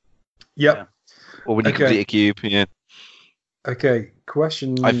 Yep. Yeah. Or when you complete a cube, yeah. Okay,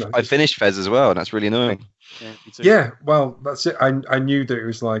 question. I finished Fez as well, and that's really annoying. Yeah, me too. Yeah, well, that's it. I knew that it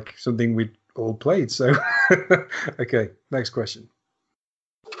was like something we'd all played, so. Okay, next question.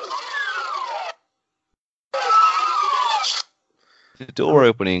 The door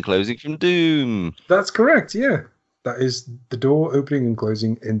opening and closing from Doom. That's correct, yeah. That is the door opening and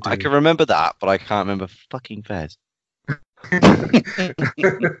closing in Doom. I can remember that, but I can't remember fucking Fez.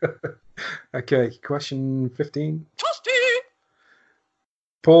 Okay, question 15.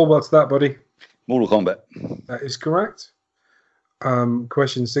 Paul, what's that, buddy? Mortal Kombat. That is correct.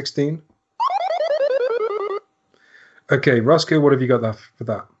 Question 16. Okay, Roscoe, what have you got for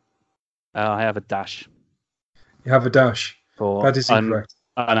that? I have a dash. You have a dash. That is incorrect.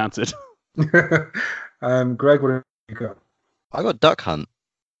 Unanswered. Greg, what have you got? I got Duck Hunt.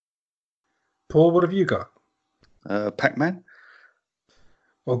 Paul, what have you got? Pac-Man.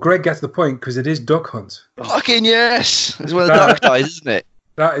 Well, Greg gets the point because it is Duck Hunt. Fucking yes! It's where the duck dies, isn't it?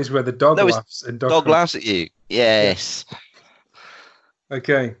 That is where the dog laughs. And dog laughs at you. Yes.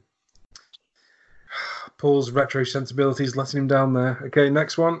 Okay. Paul's retro sensibilities letting him down there. Okay,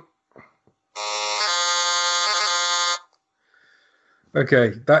 next one.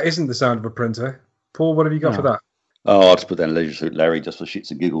 Okay, that isn't the sound of a printer. Paul, what have you got for that? Oh, I'll just put down Leisure Suit Larry just for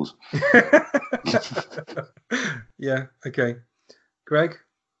shits and giggles. Yeah, okay. Greg?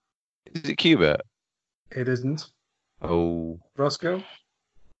 Is it Cubert? It isn't. Oh. Roscoe?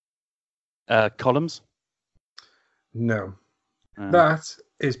 Columns? No. That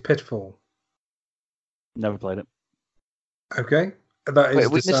is Pitfall. Never played it. Okay. That is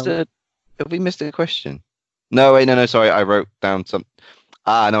Have we missed a question? No, wait, no, sorry. I wrote down some.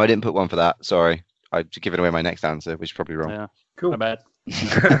 No, I didn't put one for that. Sorry. I've given away my next answer, which is probably wrong. Yeah. Cool. My bad.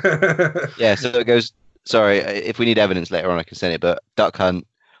 Yeah, so it goes. Sorry, if we need evidence later on, I can send it. But Duck Hunt,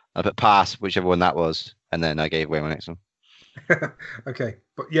 I put pass, whichever one that was, and then I gave away my next one. Okay,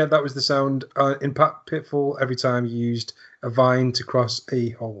 but yeah, that was the sound in Pitfall every time you used a vine to cross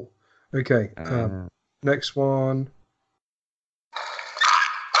a hole. Okay, next one.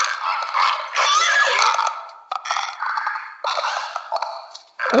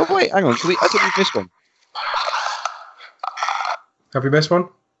 Oh wait, hang on. I think we missed one. Have we missed one?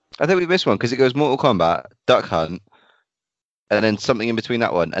 I think we missed one because it goes Mortal Kombat, Duck Hunt, and then something in between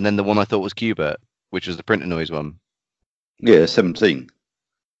that one, and then the one I thought was Cubert, which was the printer noise one. Yeah, 17.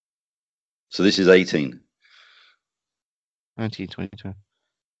 So this is 18. 19, 20, 20.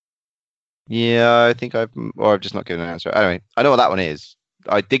 Yeah, I think I've just not given an answer. Anyway, I know what that one is.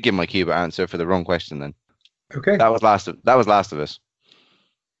 I did give my Cubert answer for the wrong question then. Okay. That was Last of Us.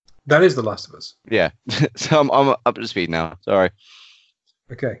 That is The Last of Us. Yeah. So I'm up to speed now. Sorry.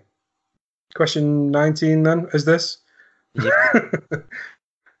 Okay. Question 19 then, is this? Yep.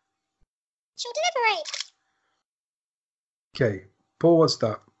 She'll deliberate. Okay. Paul, what's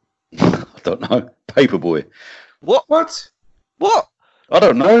that? I don't know. Paperboy. What? What? I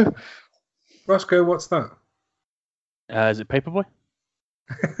don't know. Roscoe, what's that? Is it Paperboy?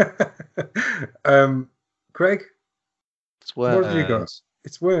 Craig? It's Worms. What have you got?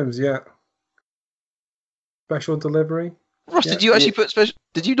 It's Worms, yeah. Special delivery. Ross, did you actually put special?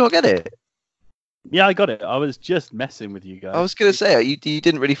 Did you not get it? Yeah, I got it. I was just messing with you guys. I was going to say, you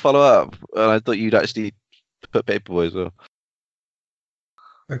didn't really follow up, and I thought you'd actually put Paperboy as well.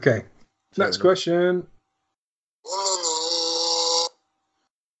 Okay. Next question.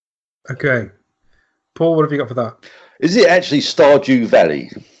 Okay. Paul, what have you got for that? Is it actually Stardew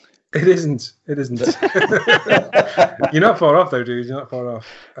Valley? It isn't. It isn't. You're not far off, though, dude. You're not far off.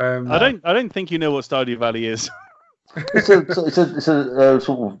 I don't think you know what Stardew Valley is. It's a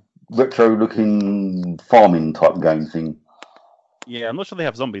sort of retro-looking farming type game thing. Yeah, I'm not sure they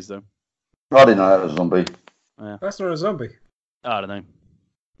have zombies though. I didn't know that was a zombie. Yeah. That's not a zombie. I don't know.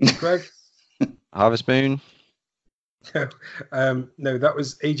 Greg? Harvest Moon. No, that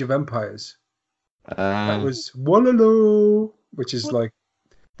was Age of Empires. That Um, was Walalo, which is like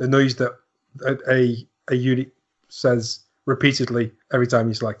the noise that a unit says repeatedly every time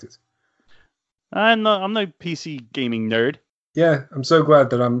you select it. I'm no PC gaming nerd. Yeah, I'm so glad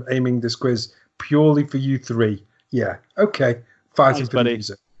that I'm aiming this quiz purely for you three. Yeah, okay. Fighting Thanks, for buddy. the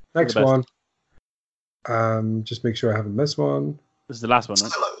music. Next You're the one. Just make sure I haven't missed one. This is the last one,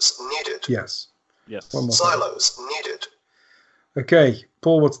 right? Silos needed. Yes. Yes. One more. Silos needed. Okay,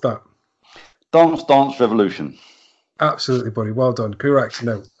 Paul, what's that? Dance Dance Revolution. Absolutely, buddy. Well done. Correct.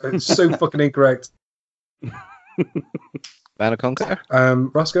 No, it's so fucking incorrect. Command & Conquer?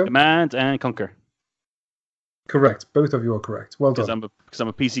 Roscoe? Command and Conquer. Correct. Both of you are correct. Well done. Because I'm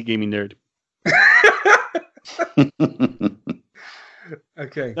a PC gaming nerd.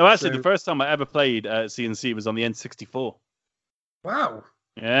 Okay. No, actually, the first time I ever played CNC was on the N64. Wow.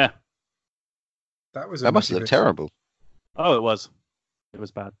 Yeah. That was. That must have looked terrible. Oh, it was. It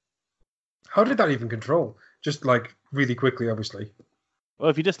was bad. How did that even control? Just like really quickly, obviously. Well,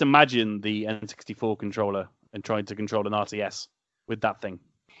 if you just imagine the N64 controller and trying to control an RTS with that thing.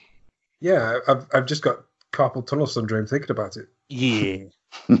 Yeah, I've just got carpal tunnel syndrome thinking about it. Yeah.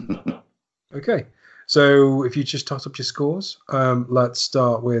 Okay, so if you just toss up your scores, let's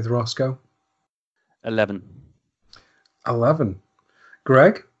start with Roscoe. 11. 11.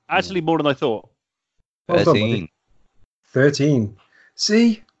 Greg? Actually, more than I thought. Well done, buddy. 13.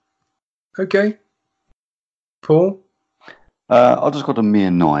 See? Okay. Paul? I just got a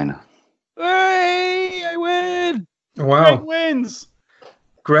mere 9. Hey, I win! Wow. Greg wins!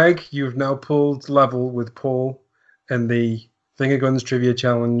 Greg, you've now pulled level with Paul in the Finger Guns Trivia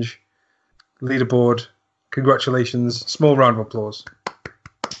Challenge leaderboard. Congratulations. Small round of applause.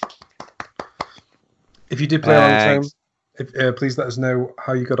 If you did play along the time, please let us know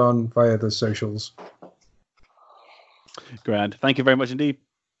how you got on via the socials. Grand. Thank you very much indeed.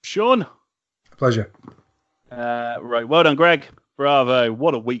 Sean? Pleasure. Right. Well done, Greg. Bravo.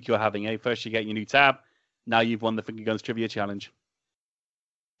 What a week you're having, eh? First you get your new tab. Now you've won the Finger Guns Trivia Challenge.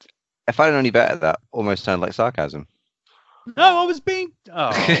 If I don't know any better, that almost sounded like sarcasm. No, I was being...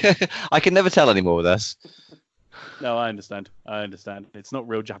 Oh. I can never tell anymore with us. No, I understand. It's not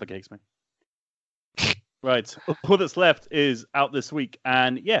real Jaffa Cakes, man. Right. All that's left is out this week.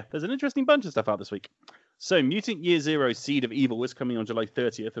 And yeah, there's an interesting bunch of stuff out this week. So Mutant Year Zero Seed of Evil is coming on July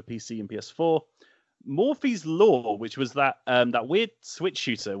 30th for PC and PS4. Morphe's Law, which was that weird switch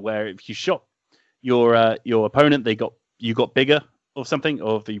shooter where if you shot your opponent, you got bigger or something,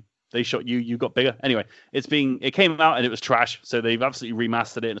 or if they shot you got bigger. Anyway, it came out and it was trash, so they've absolutely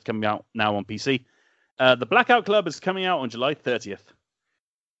remastered it and it's coming out now on PC. The Blackout Club is coming out on July 30th,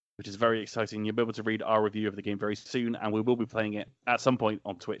 which is very exciting. You'll be able to read our review of the game very soon, and we will be playing it at some point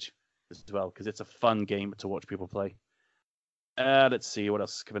on Twitch as well, because it's a fun game to watch people play. Let's see what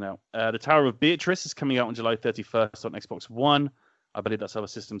else is coming out. The Tower of Beatrice is coming out on July 31st on Xbox One. I believe that's other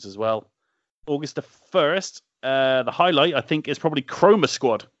systems as well. August the 1st, the highlight, I think, is probably Chroma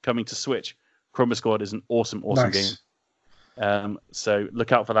Squad coming to Switch. Chroma Squad is an awesome Nice. game. So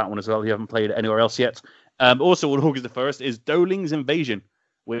look out for that one as well if you haven't played it anywhere else yet. Also on August the 1st is Doling's Invasion,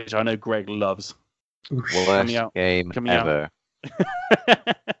 which I know Greg loves. Worst game ever.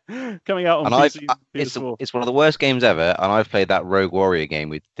 Coming out on And PC, it's one of the worst games ever, and I've played that Rogue Warrior game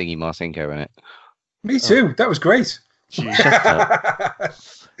with Thingy Marcinko in it. Me too. That was great.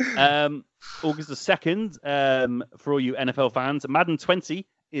 August the 2nd, for all you NFL fans, Madden 20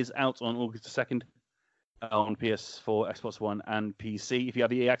 is out on August the 2nd on PS4, Xbox One, and PC. If you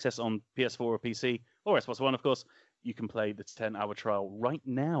have EA access on PS4 or PC, or Xbox One, of course, you can play the 10-hour trial right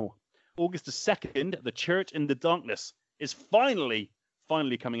now. August the 2nd, The Church in the Darkness is finally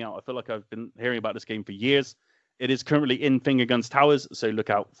coming out. I feel like I've been hearing about this game for years. It is currently in Finger Guns Towers, so look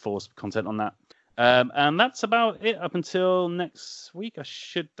out for content on that. And that's about it up until next week. That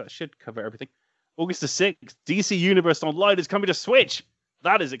should cover everything. August the 6th, DC Universe Online is coming to Switch.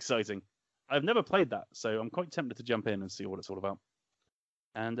 That is exciting. I've never played that, so I'm quite tempted to jump in and see what it's all about.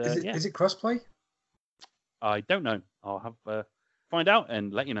 And Is it crossplay? I don't know. I'll have find out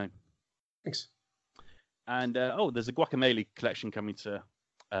and let you know. Thanks. And there's a Guacamelee collection coming to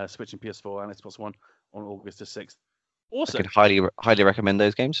Switch and PS4 and Xbox One on August the 6th. Also, I could highly recommend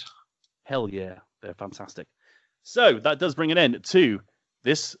those games. Hell yeah, they're fantastic. So that does bring an end to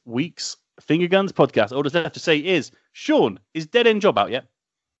this week's Finger Guns podcast. All that's left to say is, Sean, is Dead End Job out yet?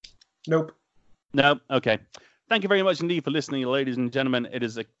 Nope. No? Okay. Thank you very much indeed for listening, ladies and gentlemen. It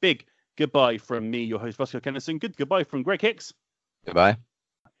is a big goodbye from me, your host, Roscoe Kennison. Good goodbye from Greg Hicks. Goodbye.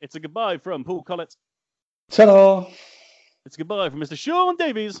 It's a goodbye from Paul Collett. Ta-da! It's a goodbye from Mr. Sean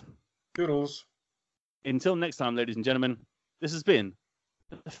Davies. Doodles. Until next time, ladies and gentlemen, this has been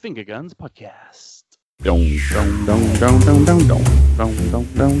the Finger Guns Podcast.